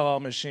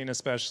pinball machine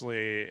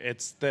especially,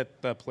 it's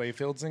that the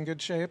playfield's in good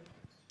shape.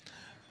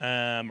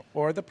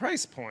 Or the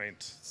price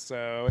point.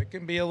 So it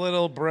can be a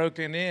little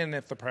broken in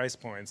if the price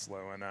point's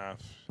low enough.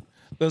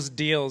 Those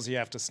deals you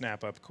have to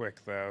snap up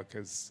quick, though,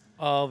 because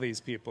all these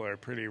people are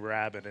pretty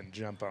rabid and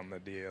jump on the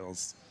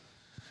deals.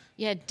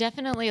 Yeah,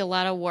 definitely a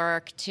lot of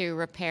work to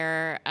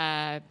repair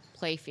a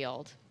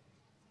playfield.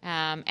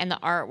 And the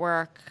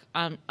artwork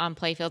on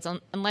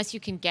playfields, unless you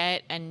can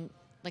get a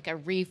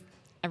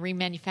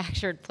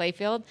remanufactured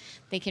playfield,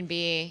 they can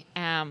be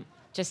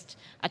just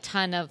a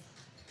ton of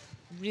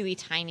really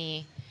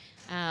tiny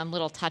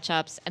little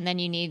touch-ups, and then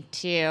you need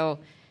to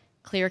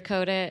clear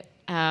coat it.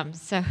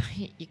 So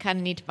you kind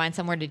of need to find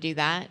somewhere to do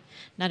that.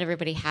 Not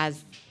everybody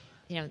has,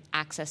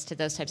 access to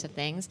those types of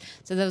things.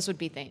 So those would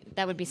be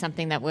that would be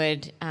something that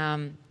would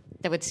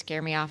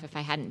scare me off if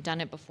I hadn't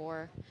done it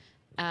before.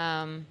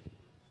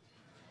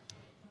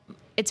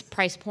 It's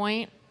price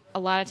point a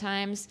lot of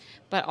times,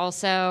 but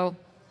also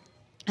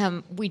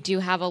we do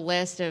have a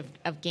list of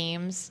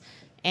games,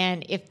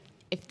 and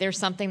if there's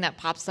something that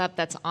pops up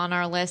that's on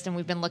our list and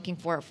we've been looking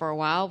for it for a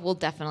while, we'll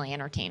definitely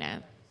entertain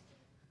it.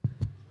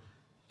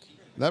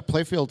 That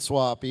playfield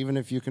swap, even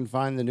if you can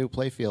find the new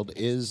playfield,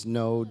 is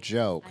no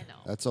joke. I know.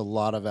 That's a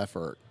lot of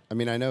effort. I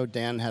mean, I know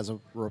Dan has a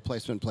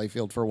replacement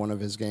playfield for one of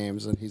his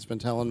games, and he's been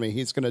telling me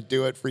he's going to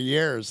do it for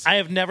years. I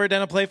have never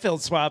done a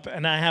playfield swap,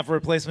 and I have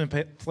replacement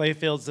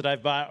playfields that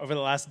I've bought over the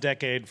last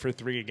decade for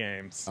 3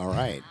 games. All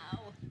right.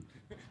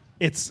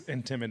 It's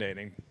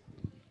intimidating.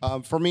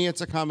 For me,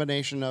 it's a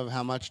combination of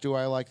how much do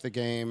I like the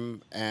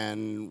game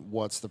and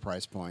what's the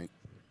price point.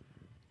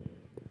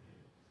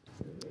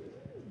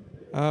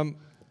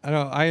 I don't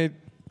know.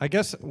 I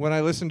guess when I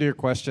listened to your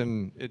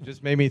question, it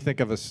just made me think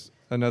of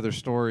another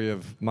story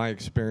of my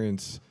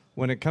experience.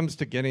 When it comes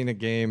to getting a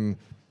game,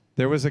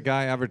 there was a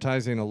guy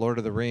advertising a Lord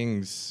of the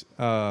Rings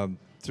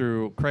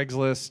through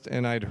Craigslist,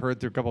 and I'd heard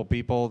through a couple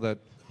people that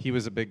he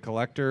was a big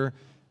collector.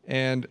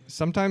 And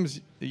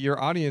sometimes your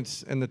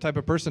audience and the type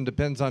of person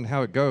depends on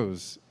how it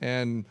goes.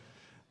 And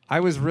I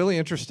was really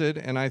interested,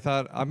 and I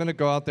thought, I'm going to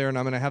go out there and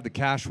I'm going to have the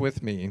cash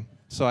with me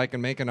so I can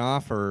make an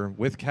offer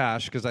with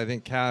cash, because I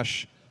think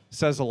cash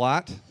says a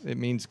lot. It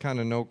means kind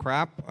of no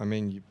crap. I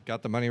mean, you've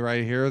got the money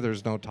right here.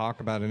 There's no talk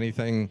about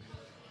anything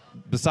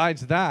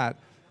besides that.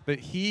 But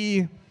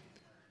he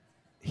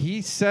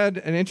he said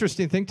an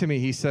interesting thing to me.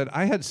 He said,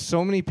 I had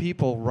so many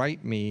people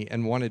write me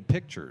and wanted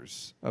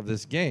pictures of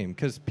this game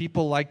because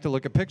people like to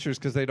look at pictures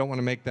because they don't want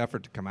to make the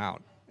effort to come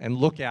out and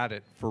look at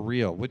it for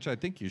real, which I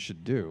think you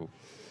should do.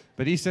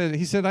 But he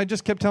said, I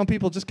just kept telling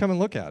people, just come and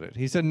look at it.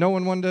 He said, no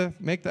one wanted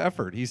to make the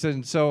effort. He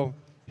said, so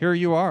here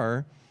you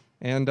are.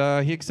 And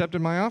he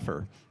accepted my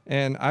offer.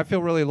 And I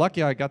feel really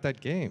lucky I got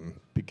that game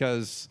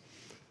because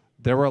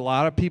there were a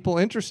lot of people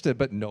interested,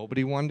 but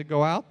nobody wanted to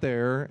go out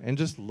there and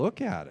just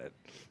look at it.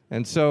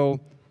 And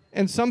so,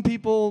 and some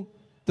people,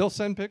 they'll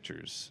send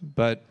pictures,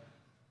 but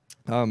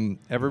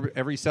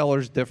every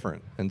seller's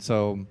different. And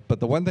so, but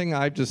the one thing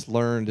I've just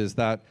learned is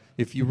that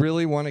if you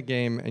really want a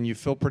game and you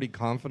feel pretty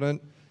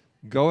confident,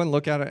 go and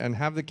look at it and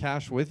have the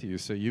cash with you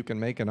so you can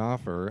make an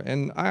offer.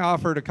 And I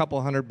offered a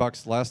couple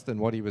 $100 less than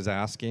what he was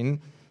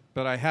asking,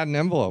 but I had an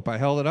envelope. I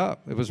held it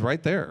up. It was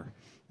right there.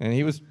 And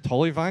he was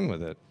totally fine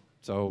with it.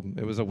 So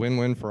it was a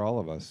win-win for all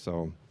of us.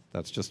 So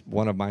that's just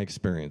one of my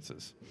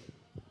experiences.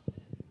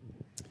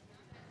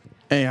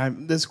 Hey,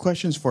 this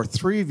question's for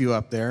three of you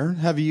up there.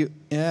 Have you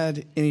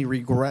had any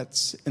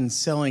regrets in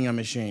selling a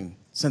machine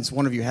since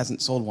one of you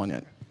hasn't sold one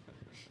yet?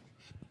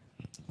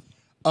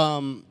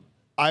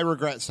 I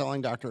regret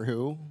selling Doctor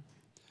Who,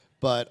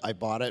 but I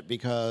bought it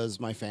because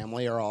my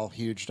family are all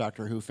huge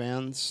Doctor Who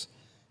fans,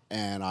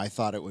 and I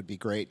thought it would be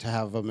great to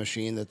have a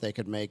machine that they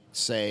could make,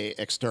 say,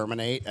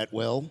 Exterminate at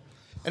will.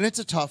 And it's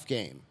a tough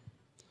game.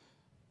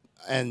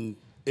 And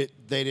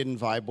they didn't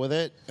vibe with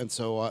it, and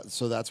so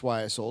that's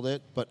why I sold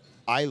it. But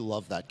I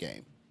love that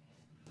game.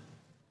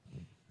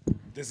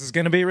 This is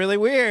going to be really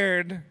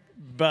weird,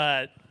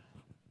 but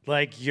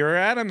like your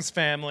Addams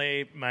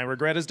family, my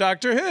regret is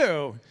Doctor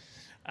Who.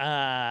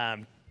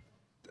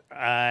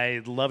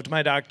 I loved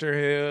my Doctor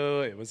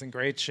Who. It was in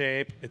great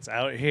shape. It's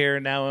out here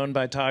now, owned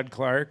by Todd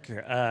Clark.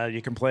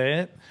 You can play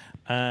it.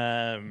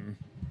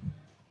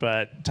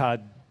 But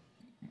Todd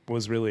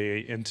was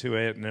really into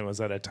it, and it was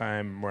at a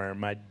time where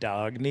my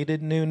dog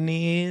needed new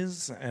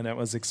knees, and it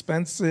was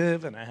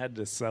expensive, and I had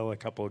to sell a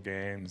couple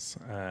games.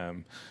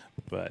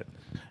 But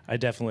I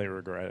definitely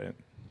regret it.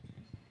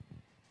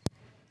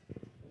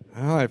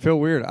 Oh, I feel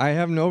weird. I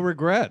have no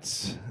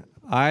regrets.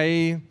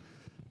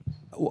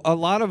 A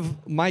lot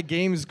of my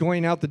games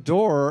going out the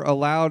door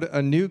allowed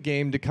a new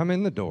game to come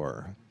in the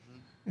door.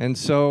 And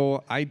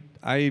so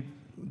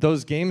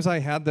those games I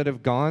had that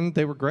have gone,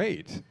 they were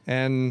great.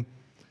 And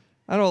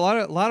I don't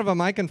know, a lot of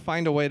them I can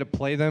find a way to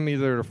play them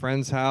either at a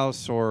friend's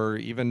house or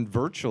even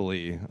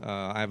virtually.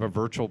 I have a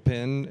virtual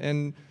pin,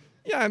 and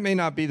yeah, it may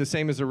not be the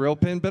same as a real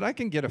pin, but I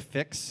can get a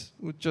fix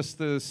with just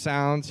the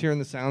sounds, hearing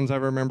the sounds. I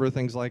remember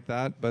things like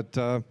that.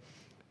 But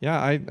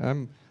yeah,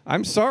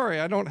 I'm sorry,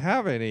 I don't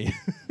have any.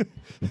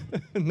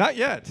 Not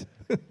yet.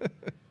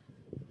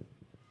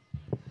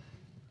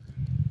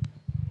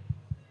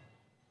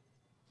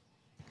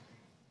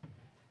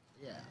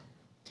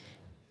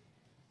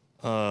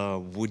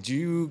 Would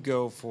you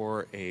go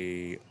for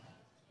a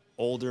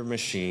older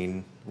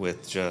machine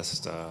with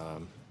just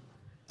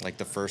like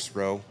the first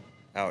row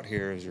out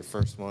here is your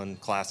first one,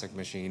 classic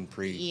machine,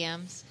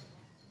 EMs.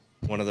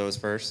 one of those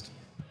first,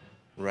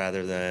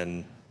 rather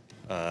than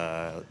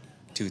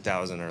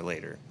 2000 or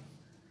later?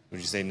 Would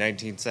you say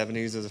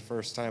 1970s as a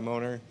first-time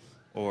owner,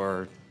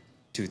 or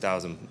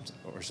 2000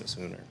 or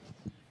sooner?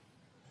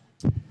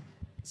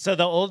 So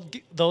the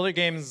older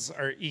games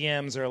are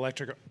EMs or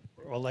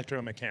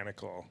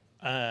electromechanical,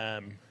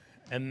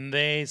 and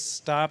they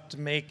stopped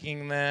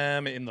making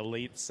them in the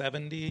late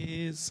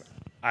 70s.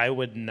 I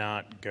would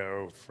not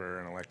go for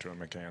an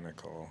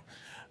electromechanical.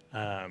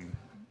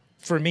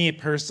 For me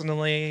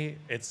personally,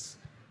 it's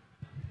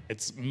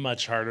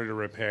much harder to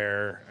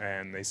repair,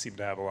 and they seem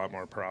to have a lot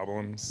more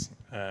problems.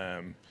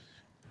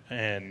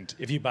 And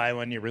if you buy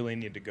one, you really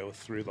need to go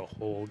through the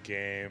whole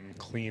game,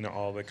 clean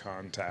all the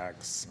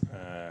contacts,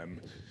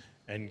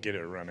 and get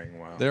it running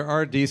well. There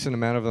are a decent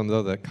amount of them,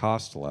 though, that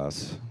cost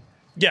less.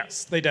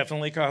 Yes, they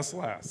definitely cost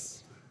less.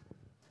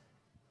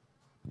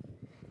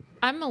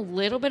 I'm a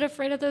little bit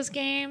afraid of those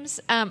games,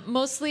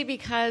 mostly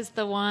because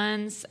the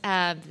ones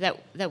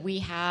that we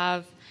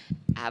have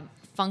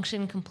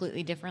function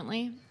completely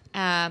differently.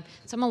 So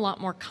I'm a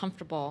lot more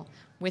comfortable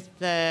with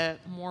the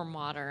more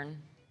modern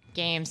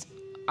games.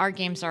 Our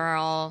games are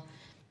all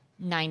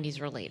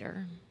 90s or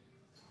later.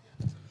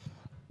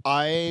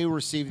 I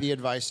received the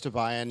advice to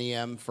buy an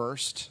EM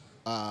first.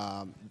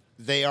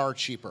 They are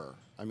cheaper.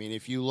 I mean,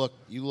 if you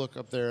look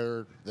up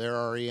there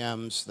are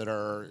EMs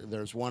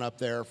there's one up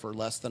there for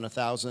less than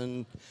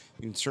 1,000.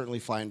 You can certainly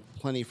find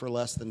plenty for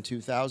less than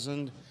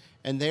 2,000,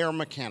 and they are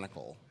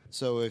mechanical.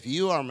 So if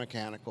you are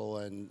mechanical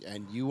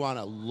and you want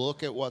to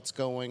look at what's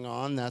going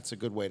on, that's a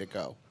good way to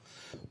go.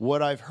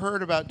 What I've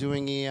heard about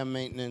doing EM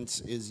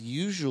maintenance is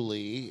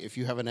usually if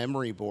you have an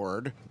emery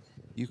board,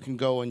 you can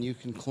go and you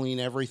can clean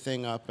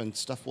everything up and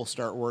stuff will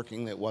start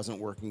working that wasn't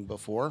working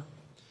before.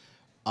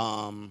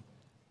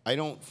 I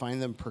don't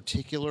find them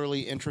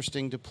particularly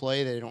interesting to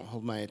play. They don't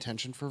hold my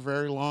attention for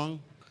very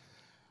long.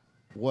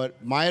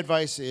 What my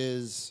advice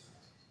is,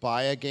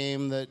 buy a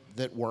game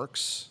that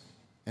works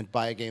and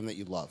buy a game that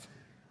you love.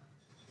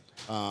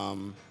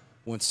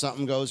 When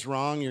something goes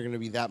wrong, you're going to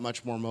be that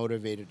much more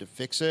motivated to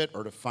fix it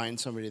or to find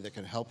somebody that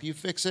can help you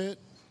fix it.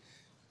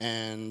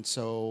 And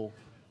so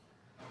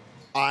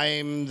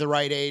I'm the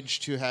right age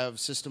to have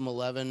System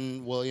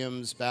 11,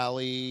 Williams,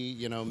 Bally,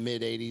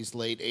 mid 80s,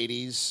 late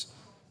 80s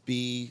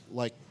be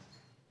like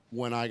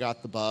when I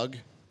got the bug.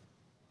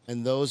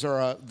 And those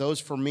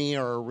for me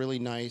are a really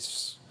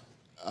nice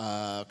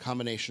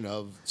combination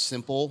of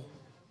simple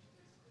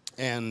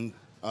and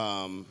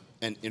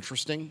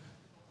interesting.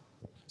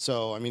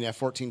 So,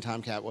 F-14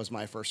 Tomcat was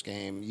my first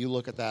game. You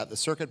look at that, the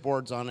circuit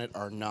boards on it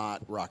are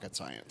not rocket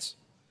science.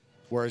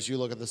 Whereas you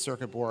look at the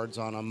circuit boards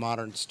on a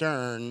modern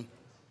Stern,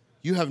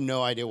 you have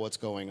no idea what's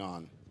going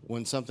on.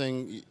 When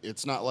something,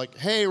 it's not like,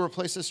 hey,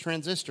 replace this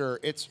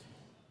transistor, it's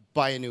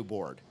buy a new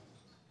board.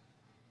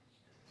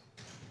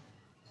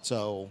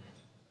 So,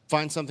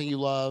 find something you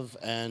love,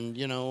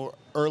 and,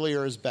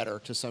 earlier is better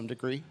to some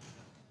degree.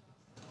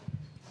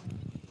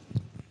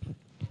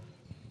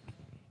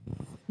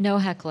 No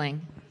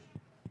heckling.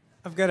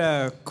 I've got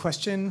a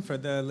question for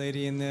the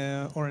lady in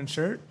the orange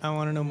shirt. I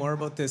want to know more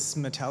about this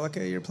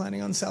Metallica you're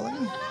planning on selling.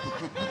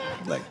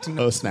 I'd like to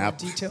know more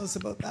details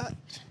about that.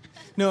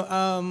 No,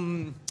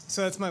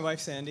 so that's my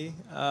wife, Sandy.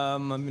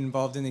 I'm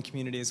involved in the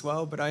community as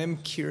well, but I am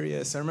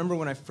curious. I remember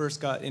when I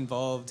first got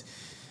involved,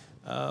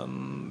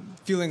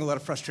 feeling a lot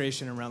of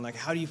frustration around, like,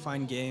 how do you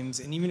find games?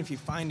 And even if you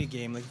find a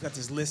game, like, you've got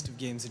this list of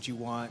games that you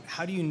want,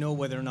 how do you know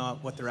whether or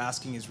not what they're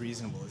asking is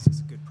reasonable? Is this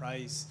a good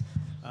price?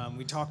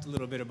 We talked a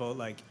little bit about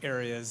like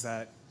areas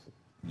that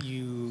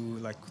you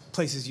like,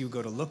 places you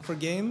go to look for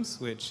games,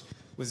 which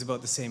was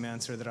about the same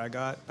answer that I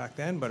got back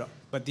then.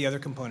 But the other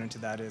component to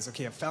that is,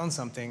 okay, I found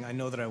something, I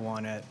know that I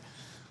want it.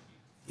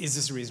 Is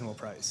this a reasonable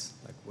price?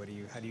 Like,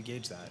 how do you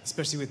gauge that?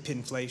 Especially with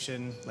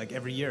pinflation, like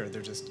every year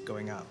they're just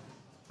going up.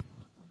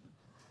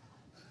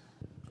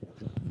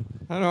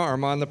 I don't know,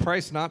 Armand. The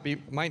price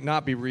might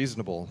not be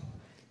reasonable.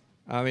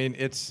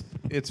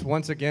 It's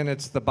once again,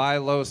 it's the buy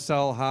low,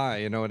 sell high,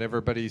 and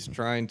everybody's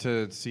trying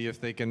to see if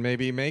they can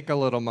maybe make a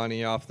little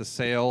money off the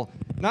sale.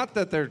 Not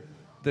that they're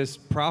this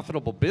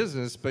profitable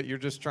business, but you're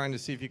just trying to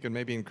see if you can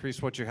maybe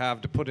increase what you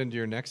have to put into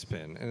your next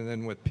pin. And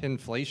then with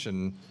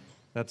pinflation,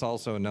 that's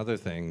also another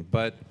thing.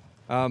 But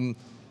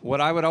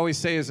what I would always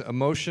say is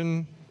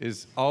emotion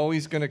is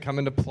always going to come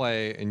into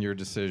play in your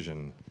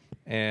decision.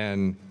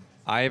 And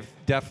I've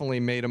definitely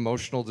made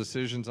emotional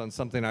decisions on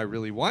something I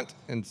really want,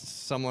 and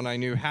someone I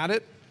knew had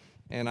it,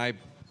 and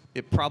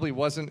it probably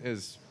wasn't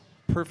as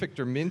perfect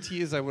or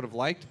minty as I would have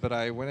liked, but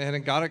I went ahead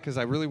and got it because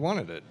I really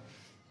wanted it.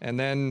 And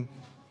then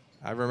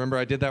I remember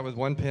I did that with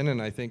one pin, and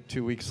I think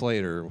 2 weeks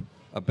later,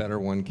 a better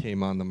one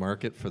came on the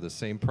market for the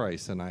same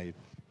price, and I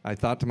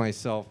thought to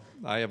myself,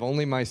 I have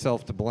only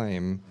myself to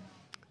blame,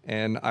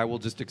 and I will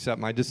just accept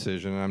my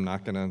decision, and I'm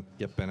not going to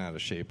get bent out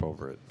of shape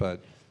over it.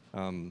 But,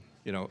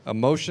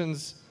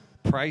 emotions,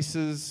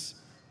 prices,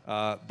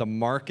 the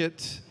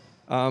market.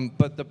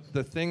 But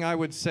the thing I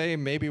would say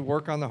maybe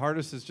work on the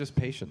hardest is just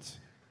patience.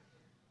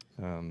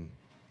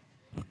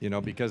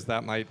 Because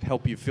that might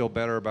help you feel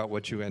better about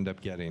what you end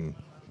up getting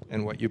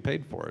and what you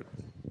paid for it.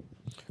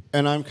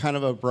 And I'm kind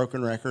of a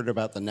broken record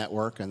about the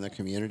network and the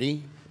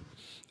community.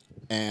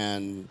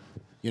 And,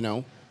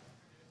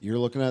 you're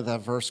looking at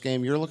that first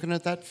game, you're looking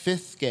at that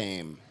fifth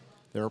game.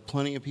 There are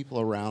plenty of people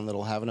around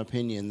that'll have an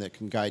opinion that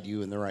can guide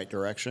you in the right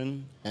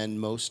direction, and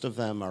most of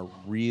them are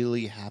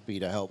really happy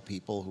to help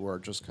people who are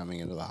just coming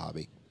into the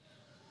hobby.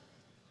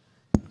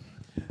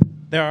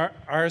 There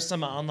are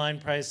some online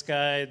price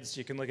guides.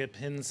 You can look at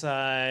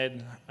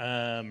Pinside.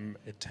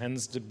 It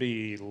tends to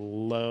be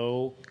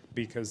low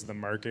because the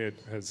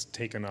market has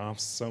taken off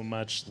so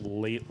much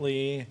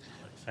lately,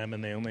 and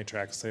they only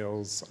track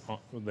sales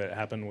that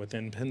happen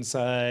within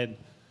Pinside.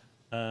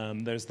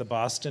 There's the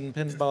Boston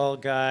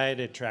Pinball Guide.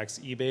 It tracks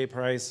eBay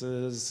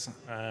prices.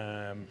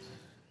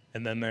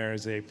 And then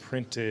there's a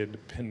printed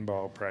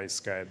pinball price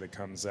guide that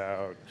comes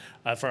out.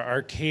 For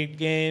arcade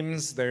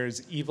games,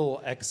 there's Evil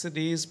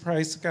Exidy's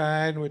price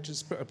guide, which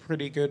is a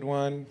pretty good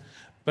one.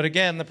 But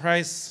again, the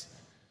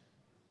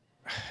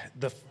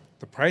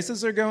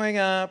prices are going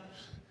up,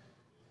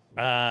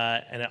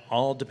 and it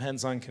all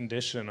depends on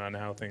condition on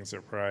how things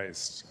are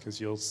priced. Because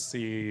you'll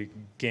see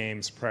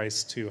games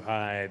priced too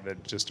high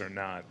that just are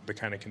not the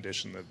kind of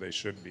condition that they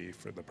should be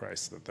for the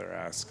price that they're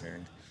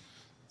asking.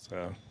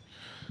 So.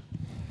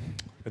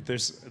 But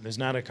there's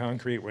not a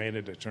concrete way to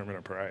determine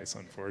a price,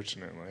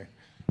 unfortunately.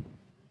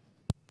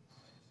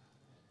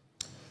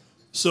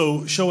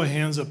 So, show of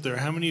hands up there.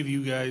 How many of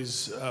you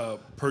guys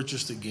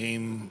purchased a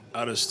game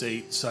out of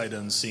state, sight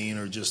unseen,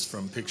 or just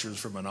from pictures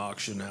from an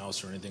auction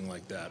house or anything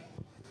like that?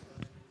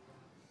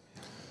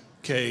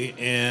 Okay,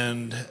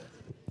 and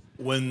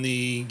when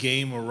the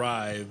game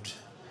arrived,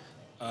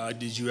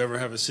 did you ever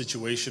have a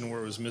situation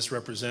where it was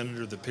misrepresented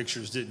or the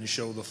pictures didn't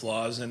show the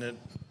flaws in it?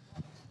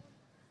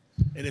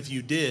 And if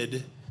you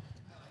did,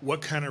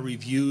 what kind of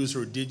reviews,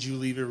 or did you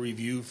leave a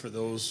review for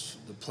the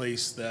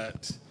place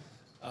that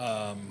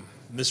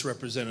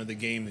misrepresented the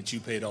game that you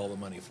paid all the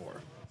money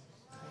for?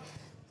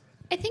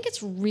 I think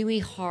it's really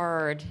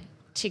hard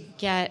to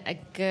get a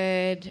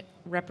good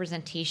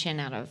representation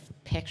out of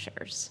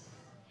pictures.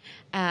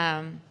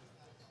 And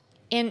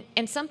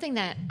something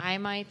that I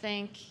might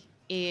think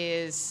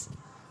is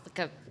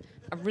like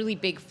a really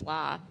big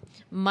flaw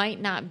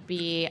might not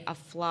be a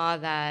flaw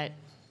that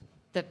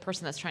the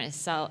person that's trying to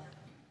sell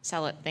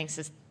it thinks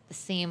is the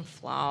same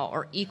flaw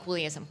or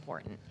equally as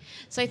important.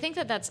 So I think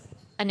that that's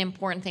an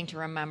important thing to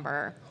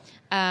remember.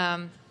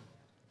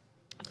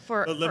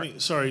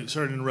 Sorry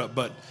to interrupt,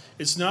 but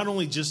it's not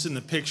only just in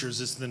the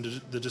pictures; it's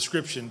the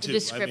description too. The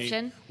description,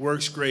 I mean,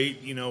 works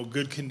great.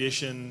 Good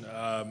condition.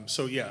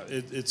 So yeah,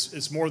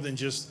 it's more than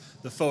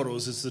just the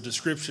photos. It's the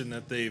description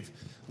that they've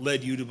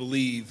led you to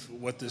believe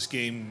what this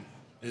game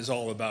is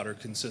all about or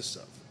consists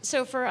of.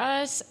 So for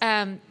us,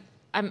 I'm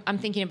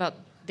thinking about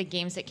the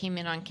games that came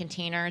in on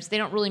containers. They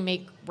don't really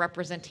make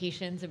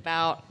representations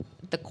about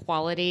the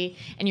quality,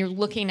 and you're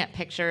looking at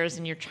pictures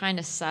and you're trying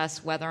to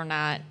suss whether or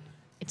not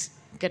it's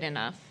good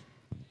enough.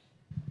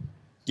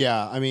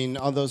 Yeah, I mean,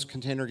 on those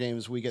container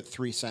games, we get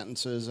 3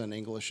 sentences, and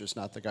English is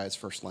not the guy's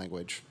first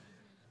language.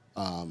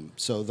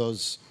 So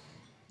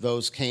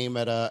those came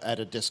at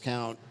a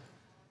discount.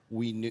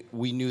 We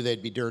knew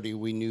they'd be dirty.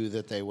 We knew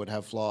that they would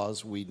have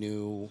flaws. We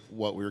knew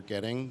what we were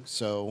getting.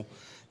 So,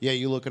 yeah,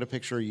 you look at a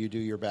picture, you do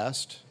your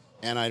best.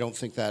 And I don't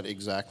think that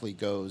exactly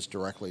goes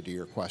directly to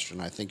your question.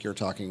 I think you're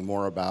talking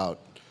more about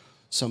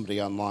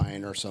somebody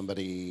online or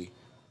somebody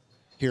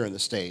here in the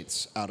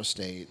States, out of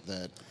state,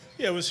 that...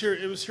 Yeah, it was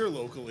here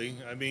locally.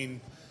 I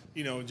mean,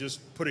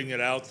 just putting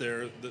it out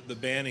there, the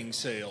banning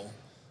sale,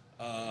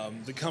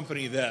 the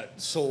company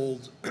that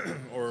sold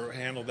or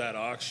handled that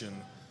auction,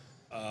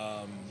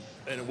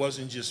 and it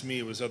wasn't just me,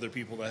 it was other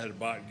people that had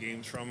bought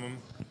games from them,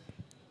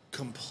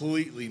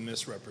 completely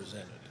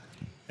misrepresented.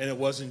 And it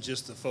wasn't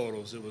just the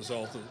photos, it was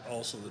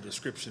also the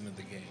description of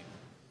the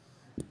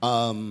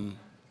game.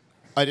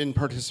 I didn't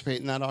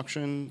participate in that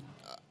auction,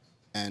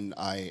 and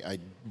I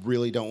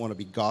really don't want to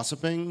be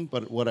gossiping,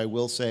 but what I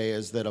will say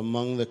is that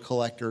among the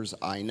collectors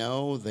I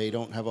know, they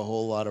don't have a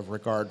whole lot of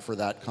regard for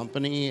that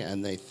company,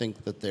 and they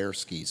think that they're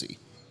skeezy.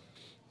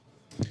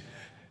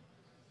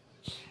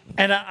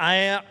 And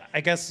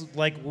I guess,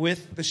 like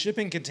with the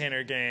shipping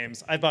container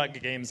games, I bought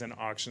games in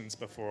auctions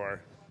before.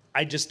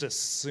 I just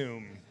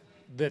assume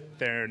that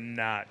they're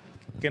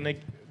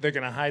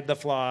gonna hide the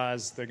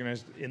flaws, they're gonna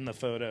in the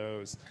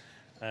photos,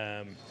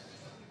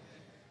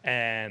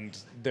 and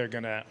they're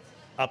gonna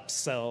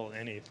upsell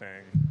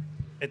anything.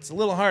 It's a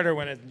little harder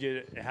when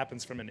it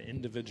happens from an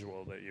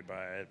individual that you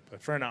buy it,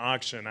 but for an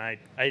auction, I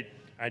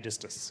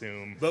just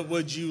assume. But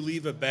would you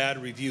leave a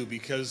bad review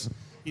because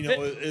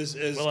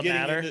as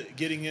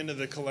getting into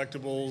the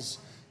collectibles,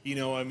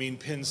 I mean,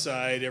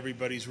 Pinside,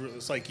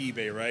 it's like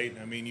eBay, right?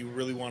 I mean, you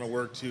really want to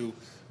work to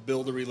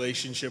build a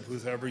relationship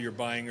with whoever you're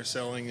buying or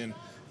selling and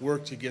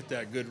work to get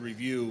that good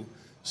review.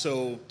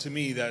 So to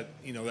me, that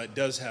that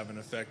does have an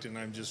effect, and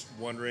I'm just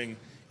wondering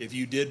if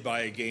you did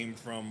buy a game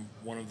from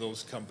one of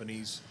those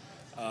companies,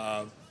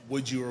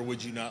 would you or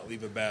would you not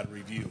leave a bad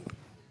review?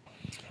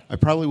 I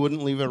probably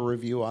wouldn't leave a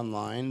review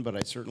online, but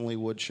I certainly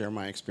would share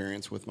my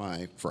experience with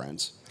my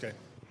friends. Okay.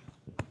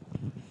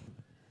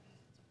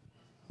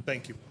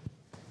 Thank you.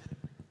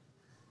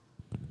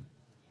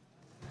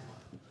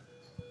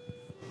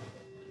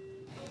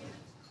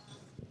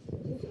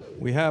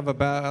 We have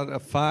about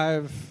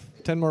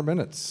 5-10 more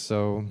minutes,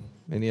 so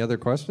any other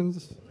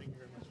questions?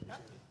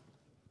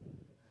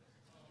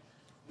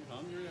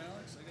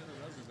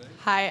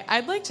 Hi,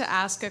 I'd like to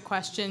ask a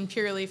question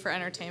purely for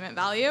entertainment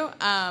value.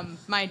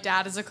 My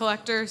dad is a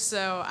collector,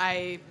 so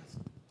I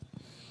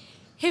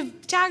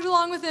have tagged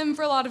along with him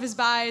for a lot of his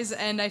buys,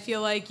 and I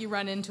feel like you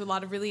run into a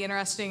lot of really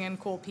interesting and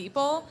cool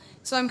people.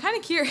 So I'm kind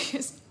of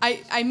curious.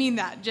 I mean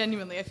that,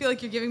 genuinely. I feel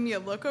like you're giving me a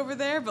look over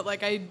there, but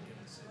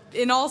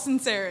in all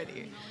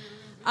sincerity.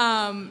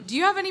 Do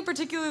you have any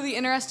particularly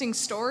interesting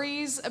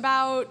stories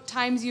about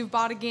times you've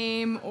bought a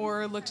game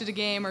or looked at a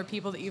game or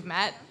people that you've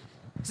met?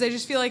 Because I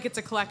just feel like it's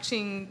a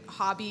collecting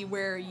hobby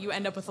where you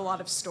end up with a lot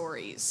of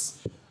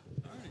stories.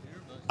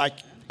 I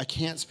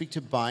can't speak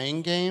to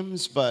buying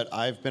games, but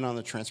I've been on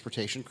the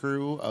transportation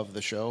crew of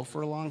the show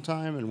for a long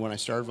time, and when I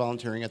started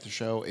volunteering at the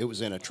show, it was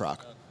in a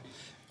truck.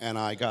 And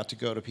I got to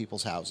go to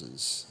people's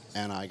houses,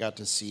 and I got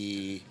to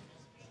see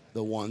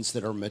the ones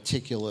that are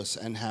meticulous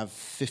and have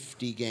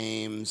 50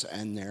 games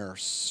and they're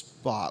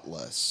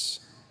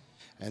spotless.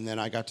 And then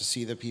I got to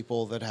see the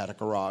people that had a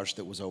garage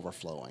that was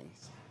overflowing.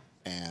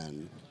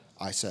 And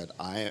I said,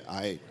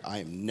 I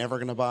am never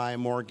going to buy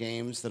more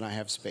games than I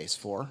have space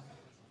for.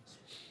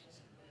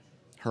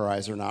 Her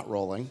eyes are not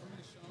rolling.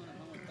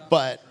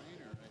 But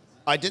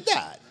I did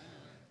that.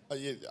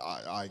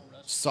 I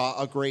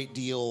saw a great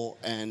deal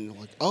and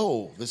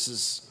this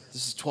is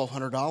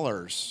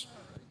 $1,200.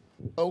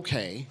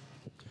 Okay.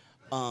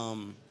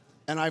 And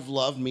I've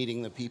loved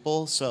meeting the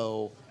people,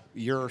 so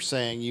you're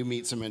saying you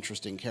meet some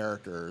interesting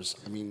characters.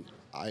 I mean,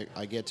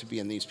 I get to be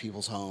in these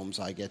people's homes.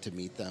 I get to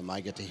meet them.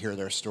 I get to hear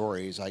their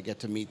stories. I get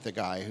to meet the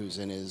guy who's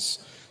in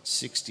his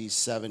 60s,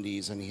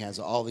 70s, and he has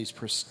all these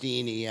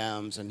pristine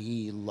EMs, and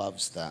he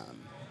loves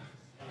them.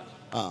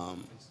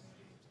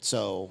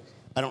 So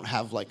I don't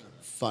have,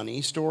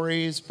 funny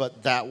stories,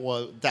 but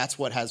that's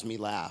what has me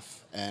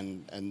laugh.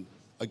 And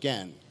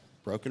again,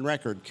 broken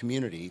record,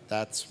 community,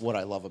 that's what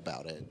I love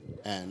about it.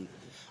 And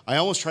I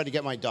almost tried to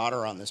get my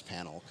daughter on this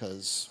panel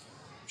because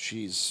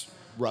she's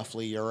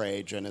roughly your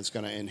age and is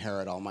going to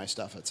inherit all my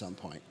stuff at some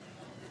point.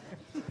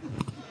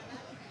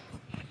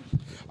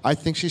 I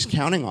think she's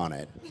counting on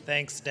it.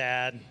 Thanks,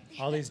 Dad.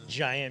 All these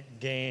giant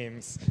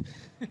games.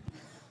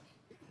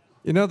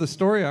 You know, the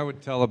story I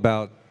would tell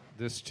about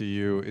this to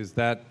you is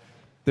that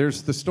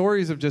there's the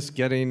stories of just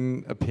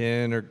getting a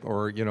pin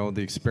or you know,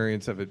 the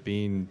experience of it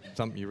being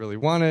something you really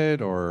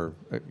wanted or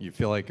you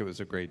feel like it was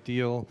a great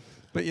deal.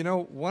 But, you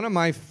know, one of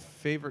my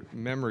favorite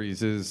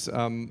memories is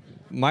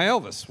my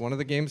Elvis, one of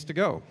the games to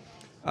go.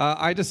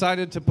 I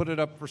decided to put it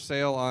up for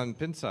sale on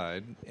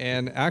Pinside,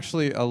 and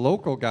actually a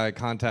local guy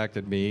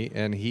contacted me,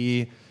 and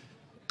he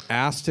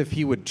asked if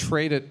he would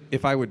trade it,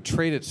 if I would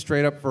trade it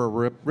straight up for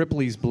a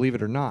Ripley's Believe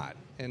It or Not.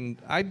 And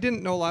I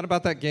didn't know a lot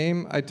about that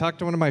game. I talked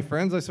to one of my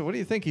friends. I said, what do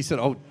you think? He said,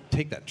 oh,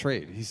 take that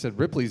trade. He said,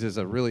 Ripley's is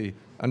a really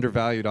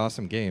undervalued,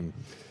 awesome game.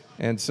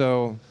 And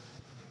so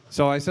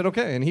I said,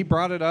 okay. And he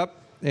brought it up,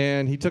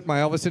 and he took my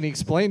Elvis, and he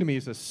explained to me,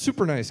 he's a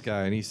super nice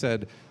guy. And he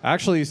said,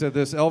 actually, he said,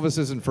 this Elvis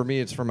isn't for me,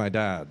 it's for my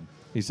dad.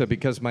 He said,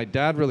 because my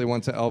dad really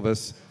wants an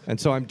Elvis,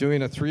 and so I'm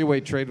doing a three-way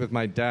trade with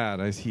my dad.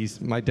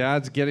 My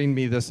dad's getting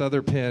me this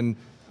other pin,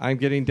 I'm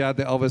getting Dad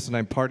the Elvis, and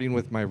I'm parting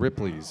with my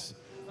Ripley's.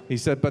 He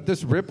said, but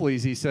this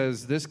Ripley's, he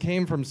says, this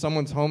came from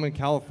someone's home in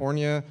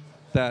California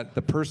that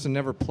the person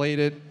never played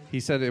it. He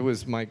said it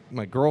was my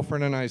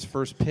girlfriend and I's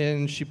first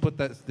pin. She put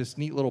this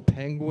neat little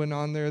penguin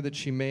on there that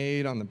she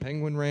made on the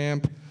penguin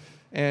ramp.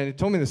 And he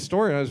told me the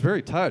story, and I was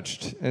very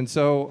touched. And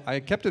so I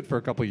kept it for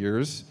a couple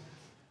years.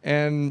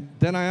 And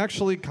then I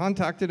actually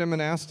contacted him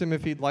and asked him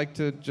if he'd like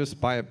to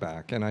just buy it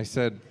back. And I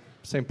said,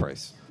 same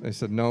price. I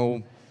said,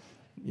 no,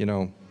 you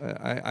know,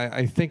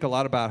 I think a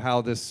lot about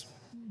how this,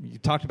 you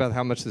talked about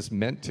how much this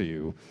meant to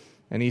you.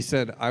 And he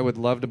said, I would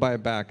love to buy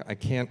it back. I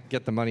can't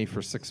get the money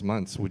for 6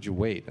 months. Would you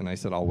wait? And I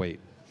said, I'll wait.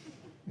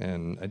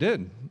 And I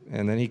did.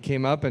 And then he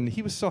came up, and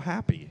he was so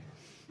happy.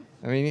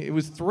 I mean, he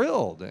was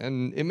thrilled,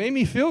 and it made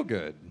me feel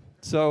good.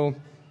 So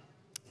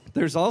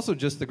there's also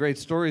just the great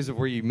stories of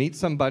where you meet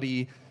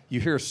somebody, you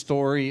hear a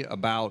story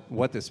about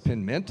what this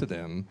pin meant to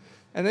them,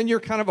 and then you're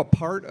kind of a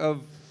part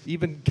of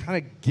even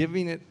kind of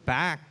giving it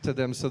back to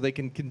them so they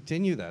can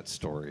continue that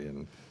story.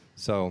 And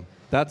so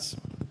that's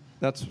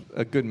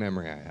a good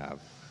memory I have.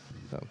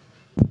 So.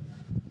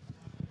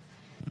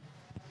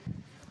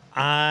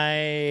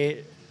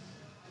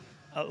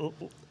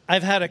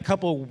 I've had a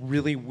couple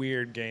really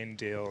weird game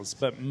deals,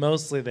 but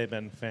mostly they've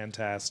been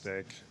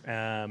fantastic.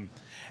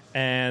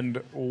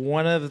 And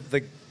one of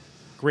the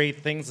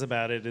great things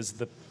about it is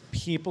the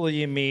people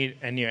you meet,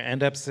 and you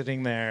end up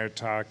sitting there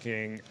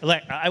talking.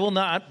 Like, I will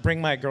not bring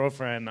my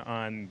girlfriend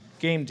on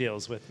game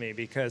deals with me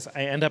because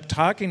I end up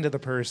talking to the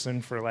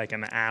person for like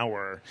an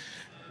hour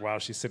while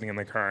she's sitting in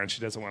the car, and she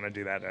doesn't want to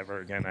do that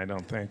ever again, I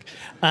don't think.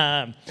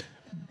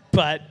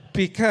 But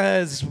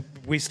because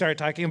we start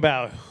talking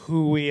about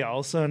who we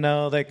also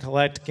know that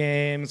collect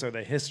games or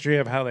the history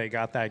of how they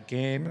got that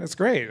game, it's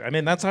great. I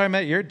mean, that's how I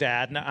met your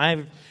dad.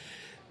 And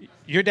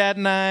your dad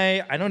and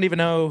I don't even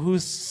know who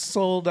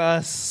sold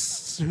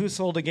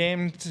a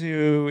game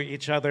to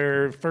each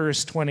other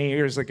first 20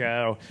 years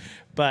ago.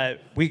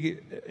 But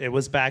it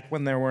was back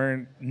when there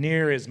weren't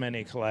near as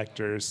many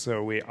collectors,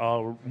 so we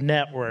all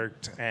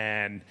networked.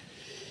 And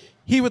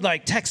he would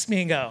like text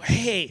me and go,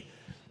 hey,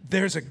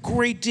 there's a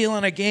great deal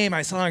on a game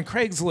I saw on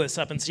Craigslist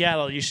up in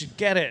Seattle. You should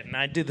get it. And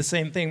I did the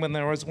same thing when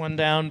there was one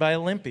down by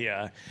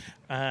Olympia.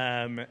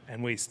 And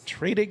we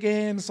traded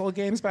games, sold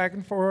games back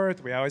and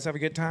forth. We always have a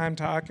good time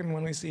talking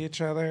when we see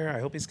each other. I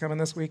hope he's coming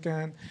this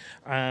weekend.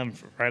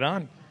 Right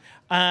on.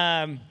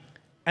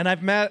 And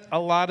I've met a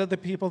lot of the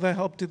people that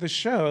helped do the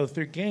show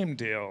through game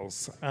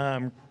deals.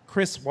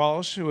 Chris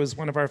Walsh, who was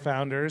one of our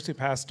founders, who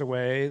passed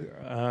away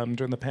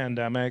during the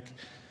pandemic.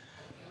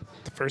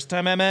 The first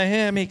time I met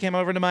him, he came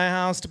over to my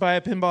house to buy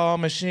a pinball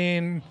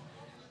machine.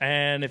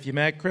 And if you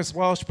met Chris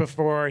Walsh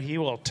before, he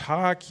will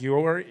talk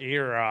your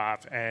ear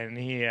off. And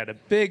he had a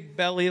big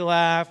belly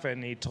laugh,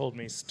 and he told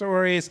me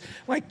stories.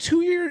 Like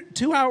 2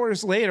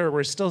 hours later,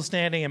 we're still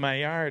standing in my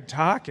yard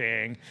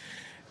talking.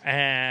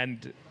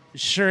 And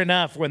sure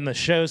enough, when the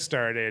show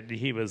started,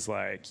 he was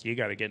like, you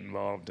got to get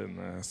involved in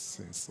this.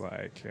 It's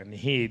like, and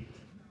he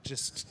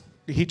just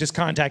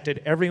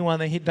contacted everyone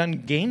that he'd done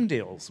game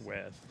deals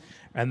with.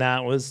 And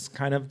that was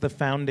kind of the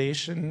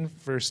foundation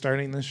for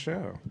starting this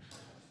show.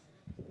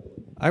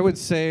 I would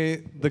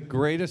say the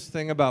greatest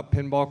thing about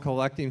pinball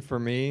collecting for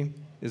me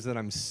is that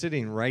I'm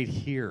sitting right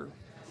here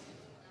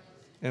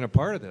and a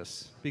part of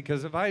this.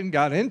 Because if I hadn't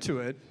got into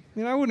it,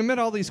 I wouldn't have met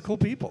all these cool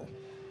people.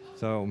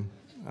 So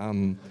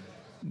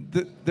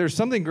there's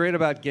something great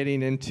about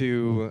getting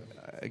into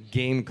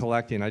game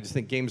collecting. I just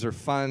think games are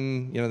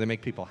fun. They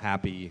make people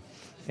happy.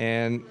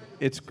 And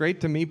it's great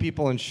to meet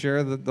people and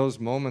share those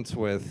moments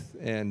with.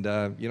 And,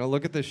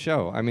 look at this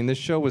show. I mean, this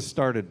show was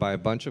started by a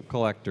bunch of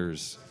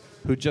collectors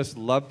who just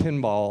love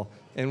pinball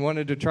and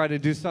wanted to try to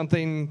do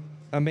something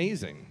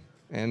amazing.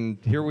 And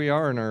here we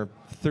are in our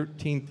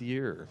 13th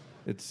year.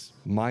 It's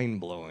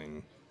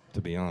mind-blowing,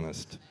 to be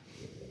honest.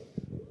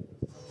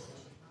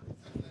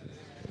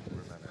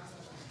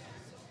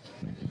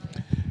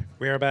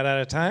 We are about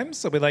out of time,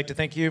 so we'd like to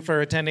thank you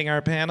for attending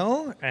our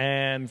panel,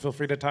 and feel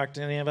free to talk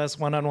to any of us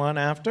one-on-one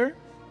after.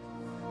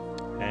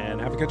 And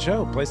have a good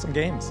show. Play some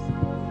games.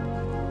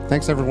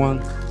 Thanks,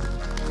 everyone.